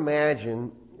 I would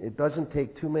imagine it doesn't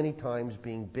take too many times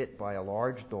being bit by a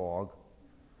large dog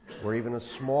or even a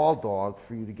small dog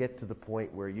for you to get to the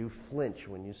point where you flinch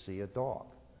when you see a dog.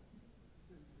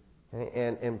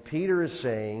 And Peter is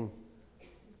saying,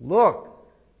 look,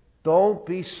 don't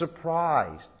be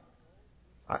surprised.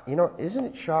 Isn't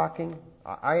it shocking?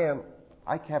 I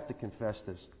have to confess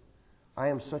this. I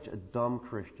am such a dumb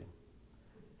Christian.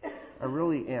 I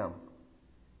really am.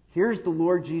 Here's the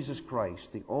Lord Jesus Christ,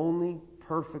 the only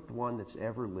perfect one that's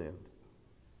ever lived.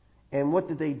 And what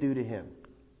did they do to him?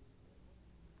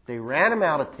 They ran him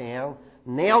out of town,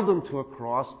 nailed him to a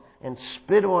cross, and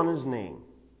spit on his name.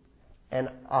 And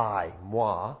I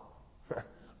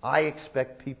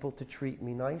expect people to treat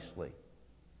me nicely.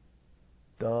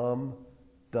 Dumb,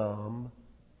 dumb,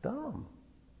 dumb.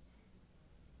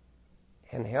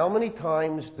 And how many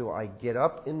times do I get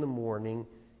up in the morning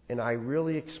and I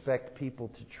really expect people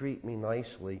to treat me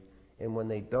nicely, and when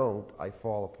they don't, I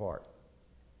fall apart?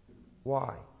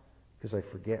 Why? Because I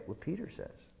forget what Peter says.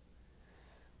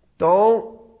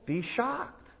 Don't be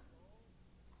shocked.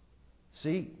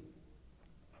 See,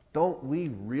 don't we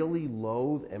really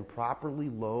loathe and properly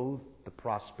loathe the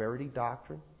prosperity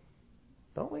doctrine?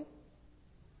 Don't we?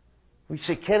 We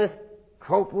say Kenneth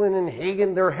Copeland and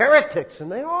Hagin, they're heretics,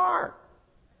 and they are.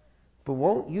 But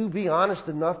won't you be honest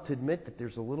enough to admit that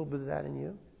there's a little bit of that in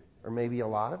you? Or maybe a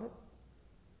lot of it?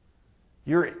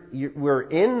 We're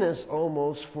in this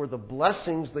almost for the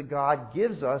blessings that God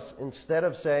gives us, instead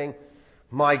of saying,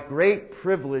 my great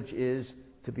privilege is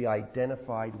to be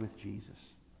identified with Jesus.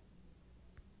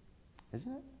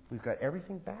 Isn't it? We've got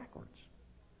everything backwards.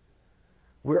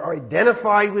 We're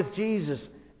identified with Jesus.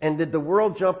 And did the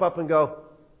world jump up and go,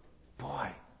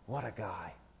 boy, what a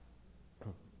guy.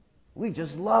 We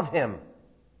just love him.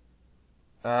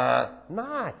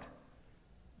 Not.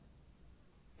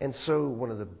 And so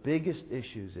one of the biggest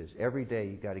issues is every day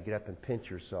you've got to get up and pinch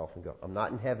yourself and go, I'm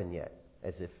not in heaven yet.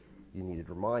 As if you needed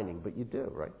reminding, but you do,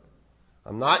 right?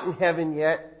 I'm not in heaven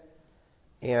yet,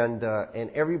 and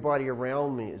everybody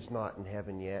around me is not in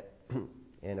heaven yet.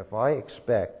 And if I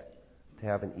expect to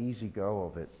have an easy go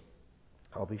of it,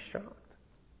 I'll be shocked.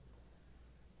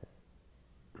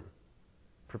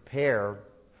 Prepare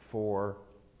for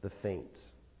the faint.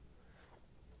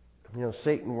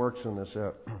 Satan works on this.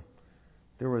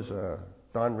 There was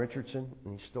Don Richardson,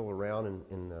 and he's still around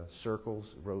in circles.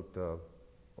 Wrote,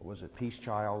 Peace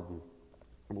Child,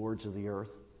 and lords of the earth.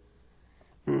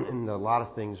 And a lot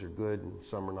of things are good and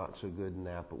some are not so good in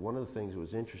that. But one of the things that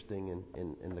was interesting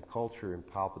in the culture in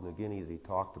Papua New Guinea that he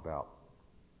talked about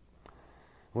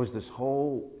was this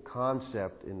whole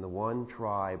concept in the one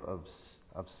tribe of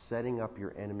setting up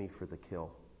your enemy for the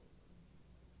kill.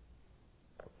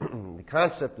 The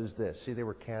concept is this. See, they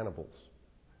were cannibals.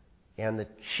 And the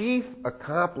chief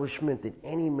accomplishment that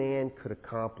any man could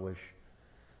accomplish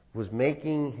was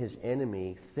making his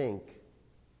enemy think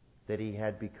that he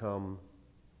had become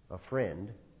a friend.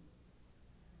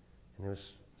 And it was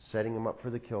setting him up for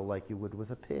the kill like you would with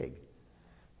a pig.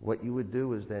 What you would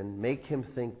do is then make him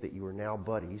think that you are now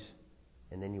buddies,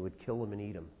 and then you would kill him and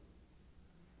eat him.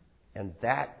 And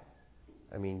that,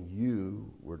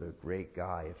 you were the great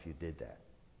guy if you did that.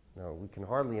 Now, we can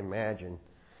hardly imagine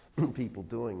people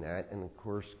doing that, and of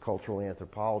course, cultural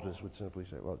anthropologists would simply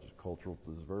say, well, just cultural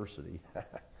diversity.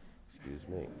 Excuse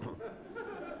me.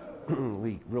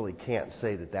 We really can't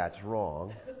say that that's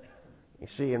wrong. You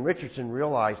see, and Richardson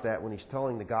realized that when he's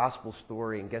telling the gospel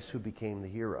story, and guess who became the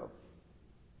hero?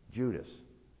 Judas.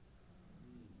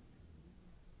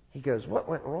 He goes, what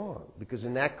went wrong? Because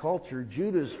in that culture,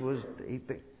 Judas was,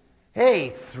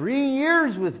 3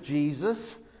 years with Jesus,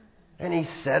 and he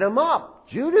set him up.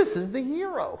 Judas is the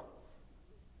hero.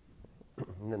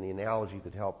 And then the analogy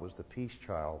that helped was the peace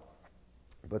child.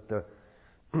 But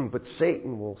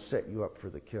Satan will set you up for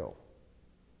the kill.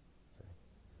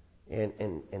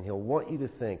 And he'll want you to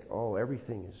think,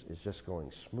 everything is just going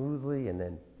smoothly, and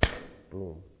then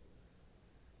boom.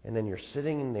 And then you're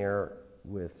sitting in there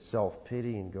with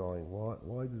self-pity and going,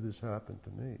 why did this happen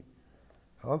to me?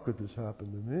 How could this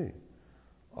happen to me?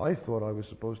 I thought I was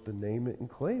supposed to name it and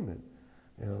claim it.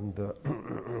 And,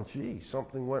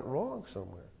 something went wrong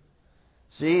somewhere.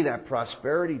 See, that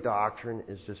prosperity doctrine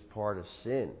is just part of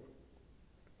sin.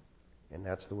 And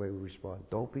that's the way we respond.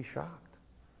 Don't be shocked.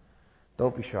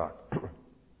 Don't be shocked.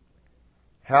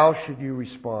 How should you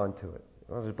respond to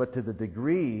it? But to the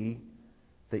degree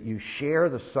that you share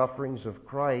the sufferings of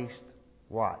Christ,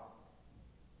 what?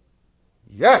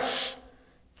 Yes!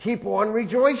 Keep on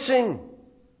rejoicing.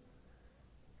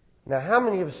 Now, how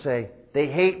many of us say, they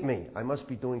hate me, I must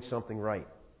be doing something right?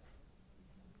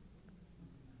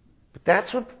 But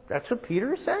that's what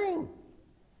Peter is saying.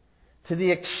 To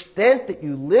the extent that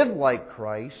you live like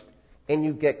Christ and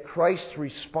you get Christ's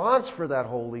response for that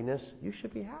holiness, you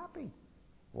should be happy.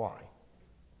 Why?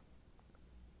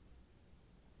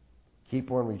 Keep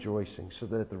on rejoicing, so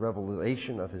that at the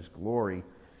revelation of His glory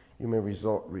you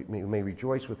may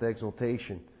rejoice with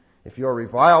exultation. If you are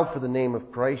reviled for the name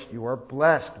of Christ, you are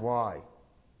blessed. Why?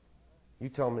 You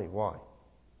tell me why.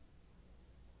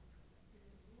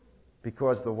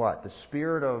 Because the what? The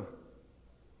Spirit of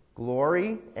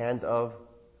glory and of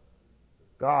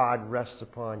God rests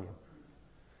upon you.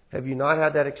 Have you not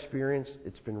had that experience?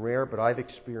 It's been rare, but I've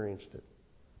experienced it.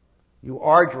 You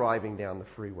are driving down the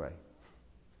freeway,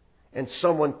 and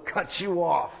someone cuts you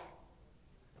off.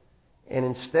 And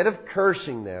instead of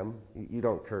cursing them, you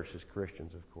don't curse as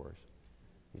Christians, of course.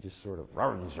 You just sort of,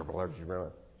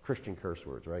 Christian curse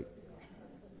words, right?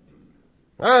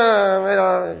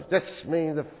 That's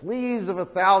me, the fleas of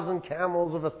 1,000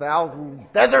 camels of 1,000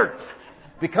 deserts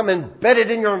become embedded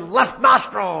in your left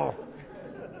nostril.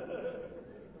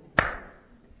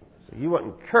 So you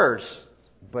wouldn't curse,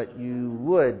 but you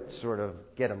would sort of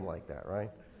get them like that,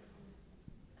 right?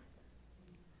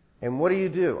 And what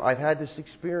do? I've had this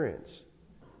experience.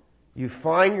 You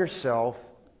find yourself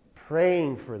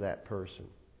praying for that person.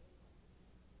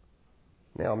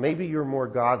 Now, maybe you're more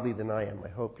godly than I am. I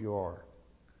hope you are.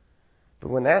 But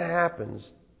when that happens,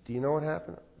 do you know what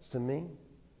happens to me?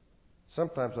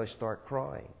 Sometimes I start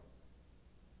crying.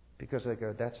 Because I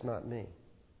go, that's not me.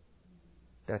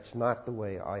 That's not the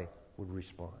way I would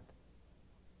respond.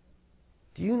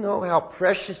 Do you know how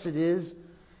precious it is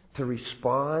to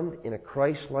respond in a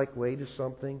Christ-like way to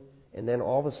something and then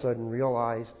all of a sudden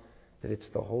realize that it's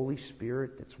the Holy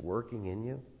Spirit that's working in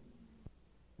you?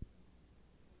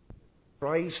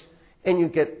 Christ, and you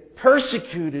get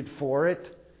persecuted for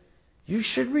it, you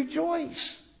should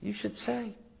rejoice. You should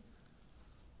say,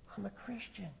 I'm a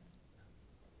Christian.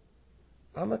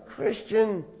 I'm a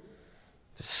Christian.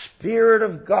 The Spirit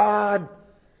of God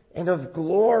and of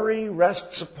glory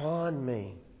rests upon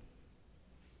me.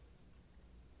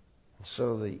 And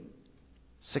so the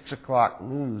 6 o'clock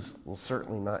news will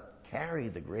certainly not carry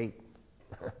the great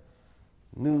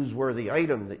newsworthy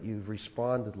item that you've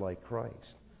responded like Christ.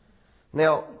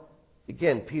 Now,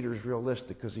 again, Peter's realistic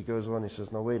because he goes on and he says,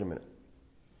 no, wait a minute.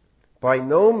 By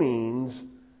no means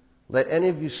let any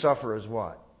of you suffer as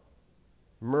what?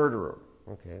 Murderer.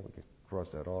 Okay, we can cross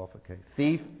that off. Okay.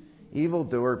 Thief,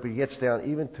 evildoer, but he gets down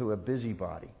even to a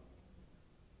busybody.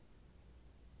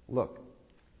 Look,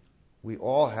 we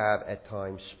all have at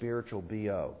times spiritual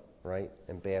BO, right?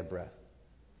 And bad breath.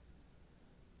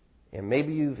 And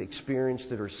maybe you've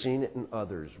experienced it or seen it in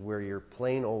others where your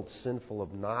plain old sinful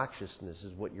obnoxiousness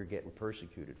is what you're getting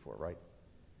persecuted for, right?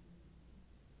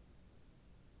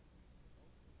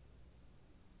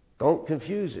 Don't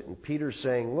confuse it. And Peter's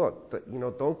saying, look,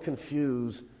 don't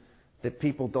confuse that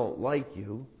people don't like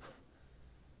you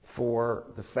for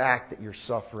the fact that you're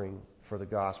suffering for the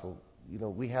gospel.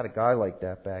 We had a guy like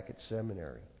that back at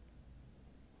seminary.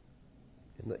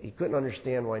 And he couldn't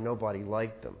understand why nobody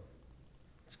liked him.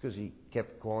 It's because he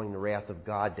kept calling the wrath of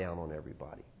God down on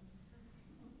everybody.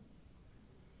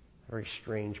 Very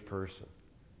strange person.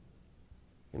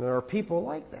 There are people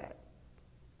like that.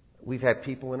 We've had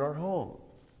people in our home.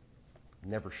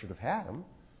 Never should have had them.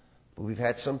 But we've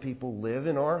had some people live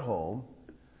in our home,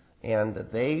 and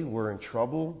they were in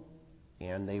trouble,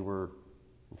 and they were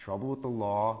in trouble with the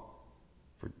law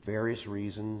for various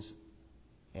reasons,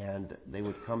 and they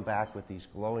would come back with these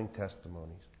glowing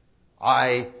testimonies.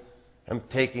 I am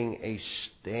taking a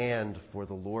stand for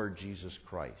the Lord Jesus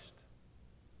Christ.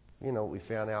 What we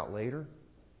found out later?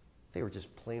 They were just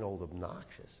plain old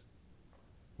obnoxious.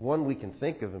 One we can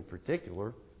think of in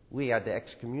particular, we had to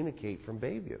excommunicate from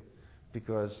Bayview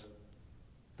because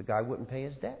the guy wouldn't pay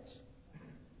his debts.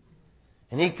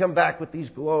 And he'd come back with these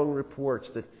glowing reports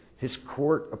that his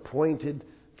court-appointed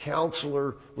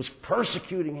counselor was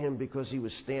persecuting him because he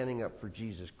was standing up for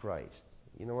Jesus Christ.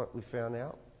 You know what we found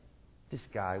out? This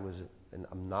guy was an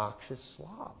obnoxious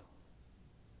slob.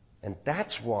 And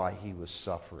that's why he was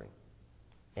suffering.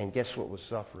 And guess what was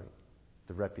suffering?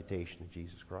 The reputation of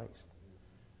Jesus Christ.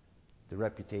 The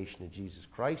reputation of Jesus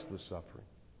Christ was suffering.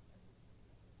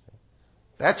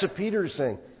 That's what Peter is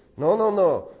saying.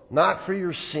 No. Not for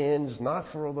your sins,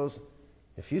 not for all those.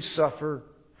 If you suffer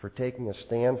for taking a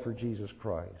stand for Jesus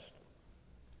Christ,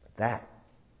 that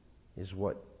is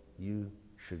what you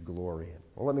should glory in.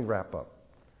 Well, let me wrap up.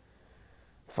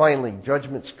 Finally,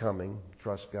 judgment's coming.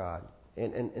 Trust God.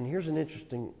 And here's an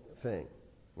interesting thing.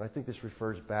 And I think this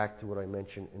refers back to what I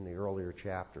mentioned in the earlier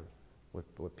chapter,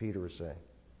 what Peter was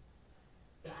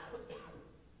saying.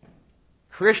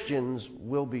 Christians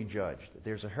will be judged.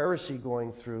 There's a heresy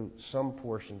going through some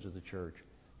portions of the church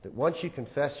that once you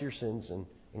confess your sins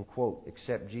and quote,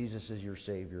 accept Jesus as your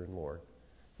Savior and Lord,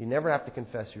 you never have to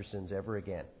confess your sins ever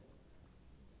again.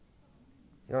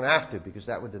 You don't have to, because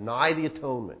that would deny the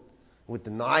atonement. It would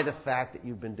deny the fact that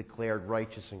you've been declared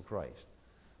righteous in Christ.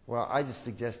 Well, I just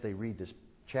suggest they read this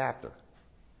chapter.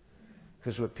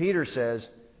 Because what Peter says,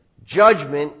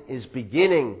 judgment is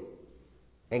beginning.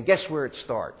 And guess where it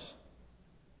starts?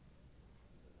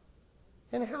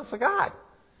 In the house of God.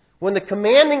 When the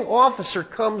commanding officer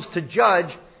comes to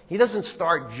judge, he doesn't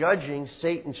start judging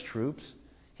Satan's troops.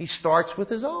 He starts with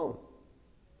his own.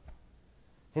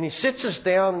 And he sits us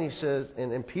down and he says,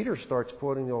 and Peter starts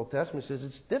quoting the Old Testament, he says,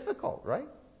 it's difficult, right?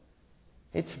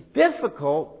 It's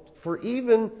difficult for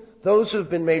even those who have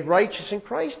been made righteous in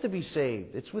Christ to be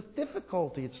saved. It's with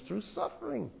difficulty. It's through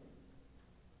suffering.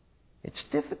 It's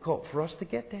difficult for us to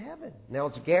get to heaven. Now,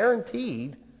 it's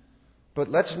guaranteed, but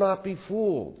let's not be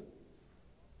fooled.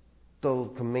 The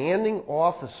commanding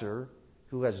officer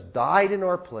who has died in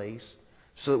our place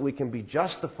so that we can be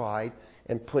justified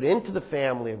and put into the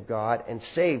family of God and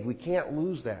saved. We can't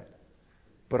lose that.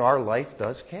 But our life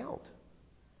does count.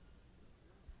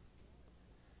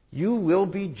 You will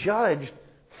be judged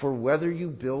for whether you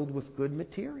build with good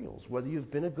materials, whether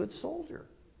you've been a good soldier.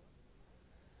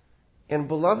 And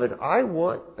beloved, I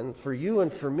want, and for you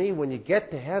and for me, when you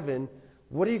get to heaven,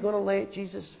 what are you going to lay at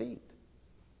Jesus' feet?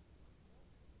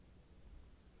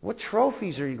 What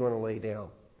trophies are you going to lay down?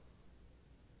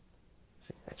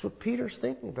 See, that's what Peter's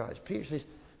thinking about. Peter says,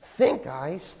 think,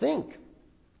 guys, think.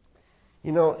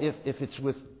 If it's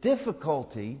with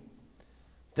difficulty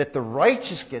that the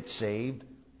righteous get saved,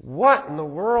 what in the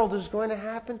world is going to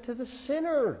happen to the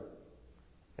sinner?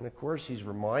 And of course, he's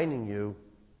reminding you,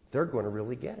 they're going to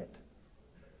really get it.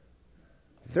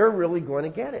 They're really going to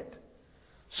get it.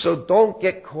 So don't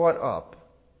get caught up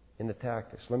in the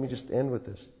tactics. Let me just end with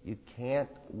this. You can't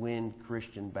win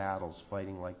Christian battles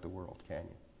fighting like the world, can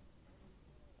you?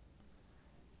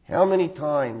 How many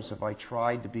times have I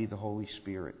tried to be the Holy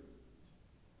Spirit?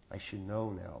 I should know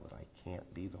now that I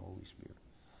can't be the Holy Spirit.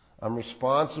 I'm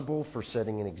responsible for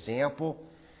setting an example,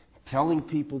 telling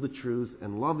people the truth,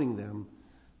 and loving them,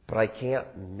 but I can't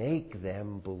make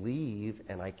them believe,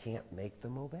 and I can't make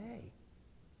them obey.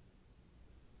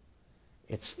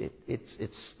 It's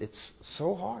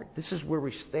so hard. This is where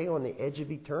we stay on the edge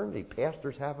of eternity.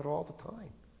 Pastors have it all the time.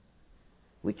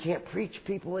 We can't preach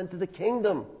people into the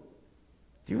kingdom.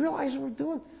 Do you realize what we're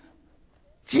doing?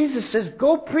 Jesus says,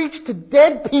 go preach to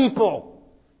dead people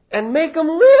and make them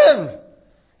live.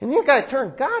 And you got to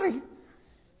turn, God,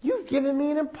 you've given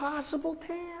me an impossible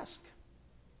task.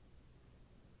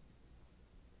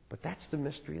 But that's the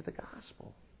mystery of the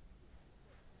gospel.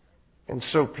 And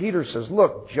so Peter says,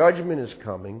 look, judgment is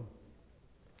coming.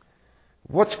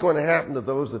 What's going to happen to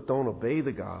those that don't obey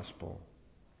the gospel?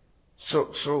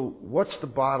 So what's the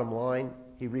bottom line?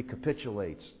 He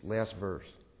recapitulates, last verse.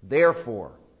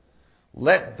 Therefore,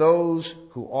 let those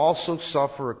who also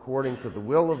suffer according to the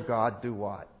will of God do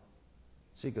what?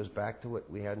 See, it goes back to what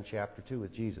we had in chapter 2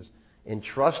 with Jesus.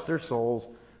 Entrust their souls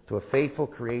to a faithful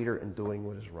Creator in doing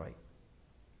what is right.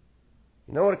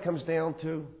 You know what it comes down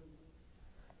to?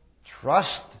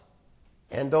 Trust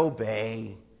and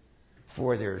obey,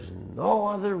 for there's no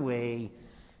other way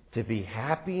to be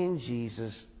happy in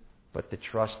Jesus but to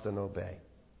trust and obey.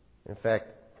 In fact,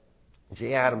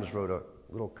 J. Adams wrote a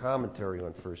little commentary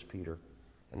on 1 Peter,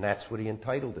 and that's what he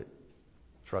entitled it,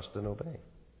 Trust and Obey.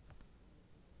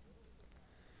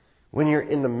 When you're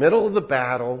in the middle of the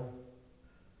battle,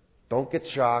 don't get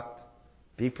shocked,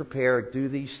 be prepared, do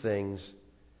these things,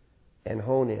 and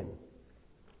hone in.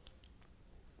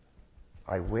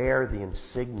 I wear the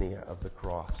insignia of the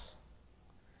cross.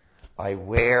 I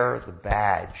wear the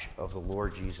badge of the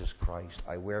Lord Jesus Christ.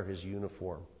 I wear His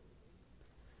uniform.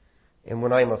 And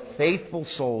when I'm a faithful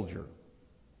soldier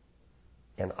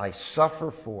and I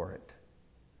suffer for it,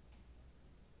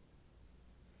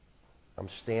 I'm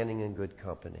standing in good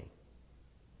company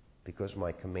because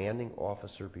my commanding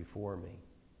officer before me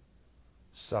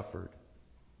suffered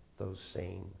those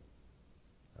same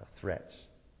threats.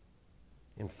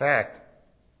 In fact,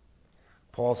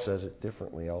 Paul says it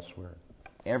differently elsewhere.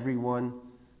 Everyone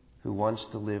who wants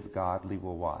to live godly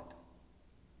will what?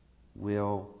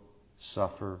 Will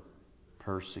suffer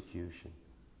persecution.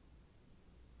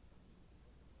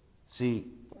 See,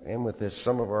 and with this,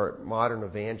 some of our modern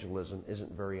evangelism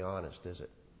isn't very honest, is it?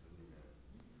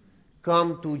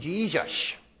 Come to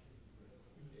Jesus.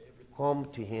 Come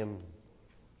to Him.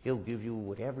 He'll give you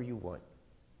whatever you want.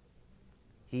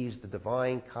 He's the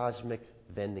divine cosmic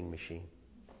vending machine.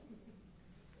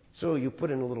 So you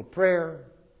put in a little prayer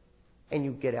and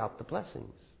you get out the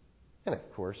blessings. And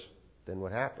of course, then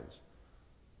what happens?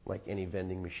 Like any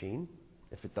vending machine,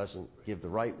 if it doesn't give the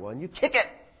right one, you kick it.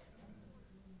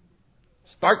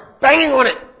 Start banging on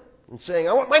it and saying,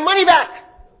 I want my money back.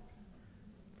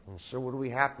 And so what are we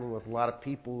happening with a lot of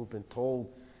people who've been told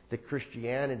that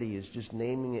Christianity is just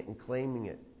naming it and claiming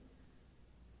it?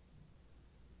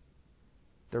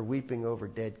 They're weeping over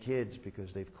dead kids because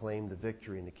they've claimed the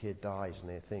victory and the kid dies and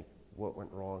they think, what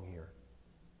went wrong here?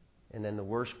 And then the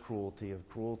worst cruelty of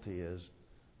cruelty is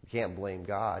we can't blame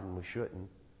God and we shouldn't.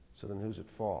 So then who's at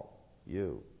fault?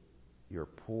 You. Your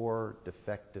poor,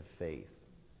 defective faith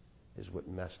is what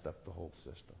messed up the whole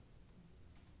system.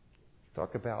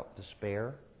 Talk about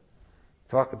despair.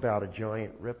 Talk about a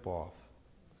giant ripoff.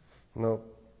 No,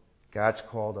 God's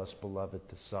called us, beloved,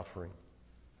 to suffering.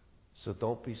 So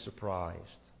don't be surprised.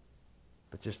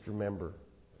 But just remember,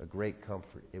 a great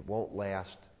comfort. It won't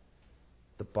last.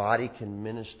 The body can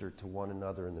minister to one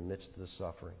another in the midst of the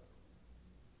suffering.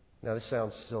 Now, this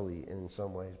sounds silly in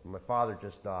some ways. My father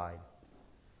just died.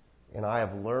 And I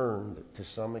have learned to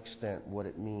some extent what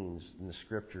it means in the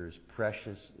Scriptures.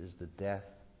 Precious is the death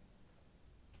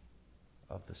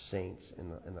of the saints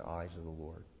in the eyes of the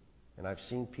Lord. And I've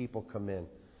seen people come in,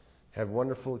 have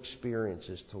wonderful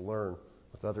experiences to learn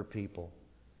with other people.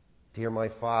 To hear my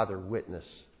father witness,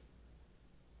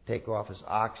 take off his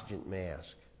oxygen mask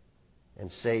and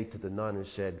say to the nun who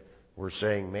said, we're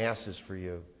saying masses for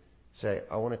you, say,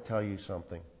 I want to tell you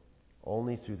something.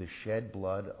 Only through the shed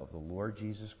blood of the Lord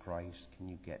Jesus Christ can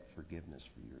you get forgiveness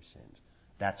for your sins.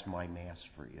 That's my Mass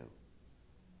for you.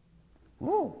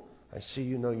 Whoa, I see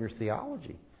you know your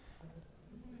theology.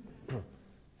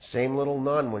 Same little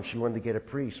nun, when she wanted to get a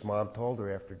priest, Mom told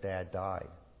her after Dad died.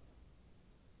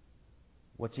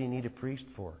 What's he need a priest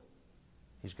for?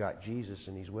 He's got Jesus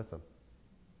and he's with him.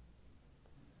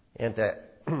 And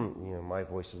that, my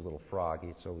voice is a little froggy,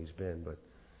 it's always been, but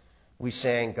we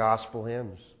sang gospel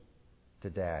hymns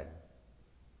to Dad.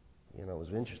 It was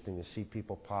interesting to see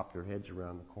people pop their heads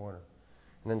around the corner.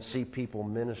 And then see people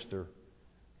minister,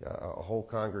 a whole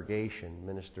congregation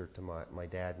minister to my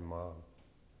dad and mom.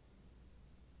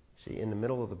 See, in the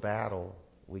middle of the battle,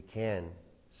 we can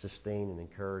sustain and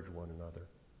encourage one another.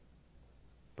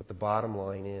 But the bottom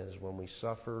line is, when we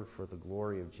suffer for the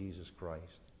glory of Jesus Christ,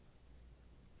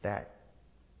 that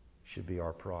should be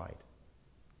our pride.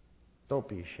 Don't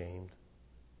be ashamed.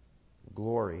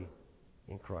 Glory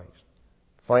in Christ.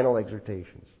 Final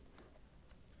exhortations.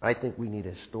 I think we need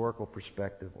a historical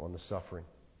perspective on the suffering.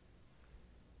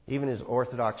 Even as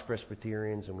Orthodox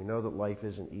Presbyterians, and we know that life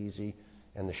isn't easy,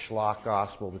 and the schlock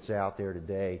gospel that's out there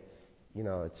today,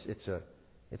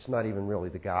 it's not even really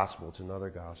the gospel, it's another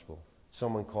gospel.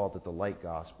 Someone called it the light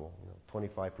gospel,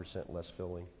 25% less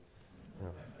filling,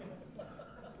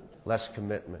 less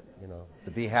commitment,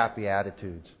 the be happy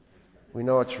attitudes. We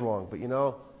know it's wrong, but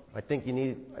I think you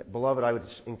need, beloved, I would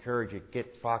encourage you,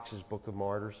 get Fox's Book of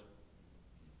Martyrs.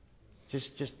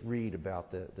 Just read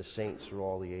about the saints through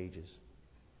all the ages.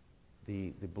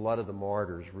 The blood of the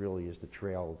martyrs really is the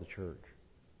trail of the church.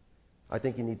 I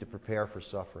think you need to prepare for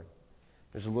suffering.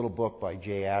 There's a little book by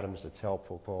Jay Adams that's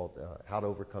helpful called How to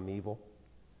Overcome Evil.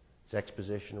 It's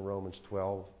exposition of Romans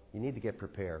 12. You need to get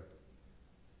prepared.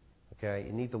 Okay?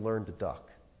 You need to learn to duck.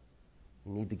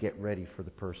 You need to get ready for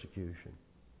the persecution.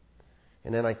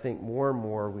 And then I think more and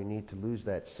more we need to lose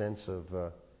that sense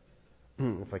of,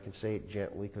 if I can say it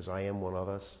gently, because I am one of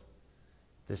us,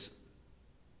 this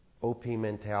OP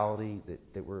mentality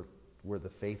that we're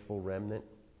the faithful remnant.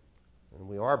 And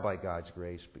we are by God's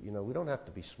grace, but we don't have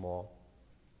to be small.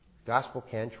 Gospel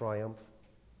can triumph.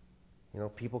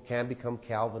 People can become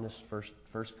Calvinists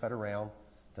first cut around.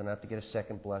 Don't have to get a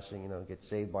second blessing, get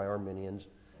saved by Arminians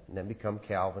and then become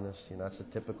Calvinists. That's a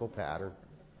typical pattern.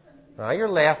 Now you're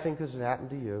laughing because it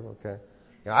happened to you, okay?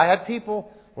 I had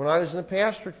people, when I was in the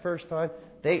pastorate first time,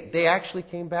 they actually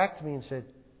came back to me and said,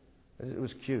 it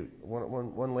was cute.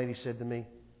 One lady said to me,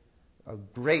 a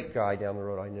great guy down the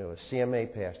road I knew, a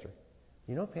CMA pastor.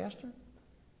 Pastor,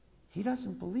 he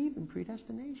doesn't believe in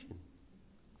predestination.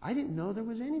 I didn't know there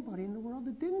was anybody in the world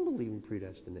that didn't believe in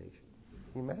predestination.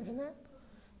 Can you imagine that?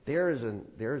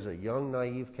 There's a young,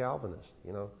 naive Calvinist.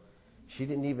 She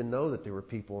didn't even know that there were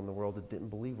people in the world that didn't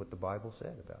believe what the Bible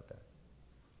said about that.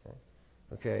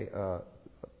 Okay,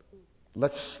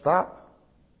 let's stop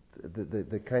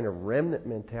the kind of remnant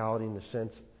mentality in the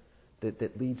sense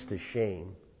that leads to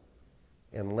shame,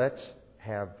 and let's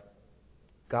have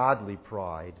godly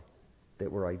pride that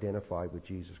we're identified with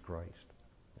Jesus Christ.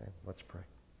 Okay, let's pray.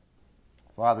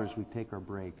 Father, as we take our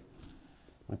break,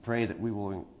 we pray that we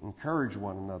will encourage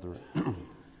one another,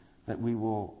 that we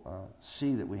will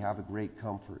see that we have a great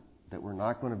comfort, that we're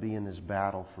not going to be in this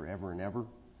battle forever and ever,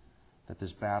 that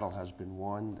this battle has been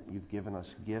won, that you've given us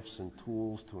gifts and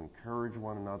tools to encourage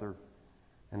one another,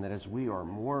 and that as we are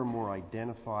more and more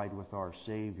identified with our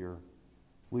Savior,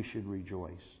 we should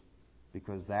rejoice.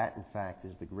 Because that, in fact,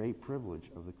 is the great privilege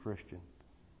of the Christian,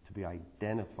 to be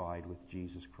identified with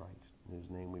Jesus Christ. In His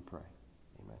name we pray.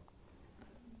 Amen.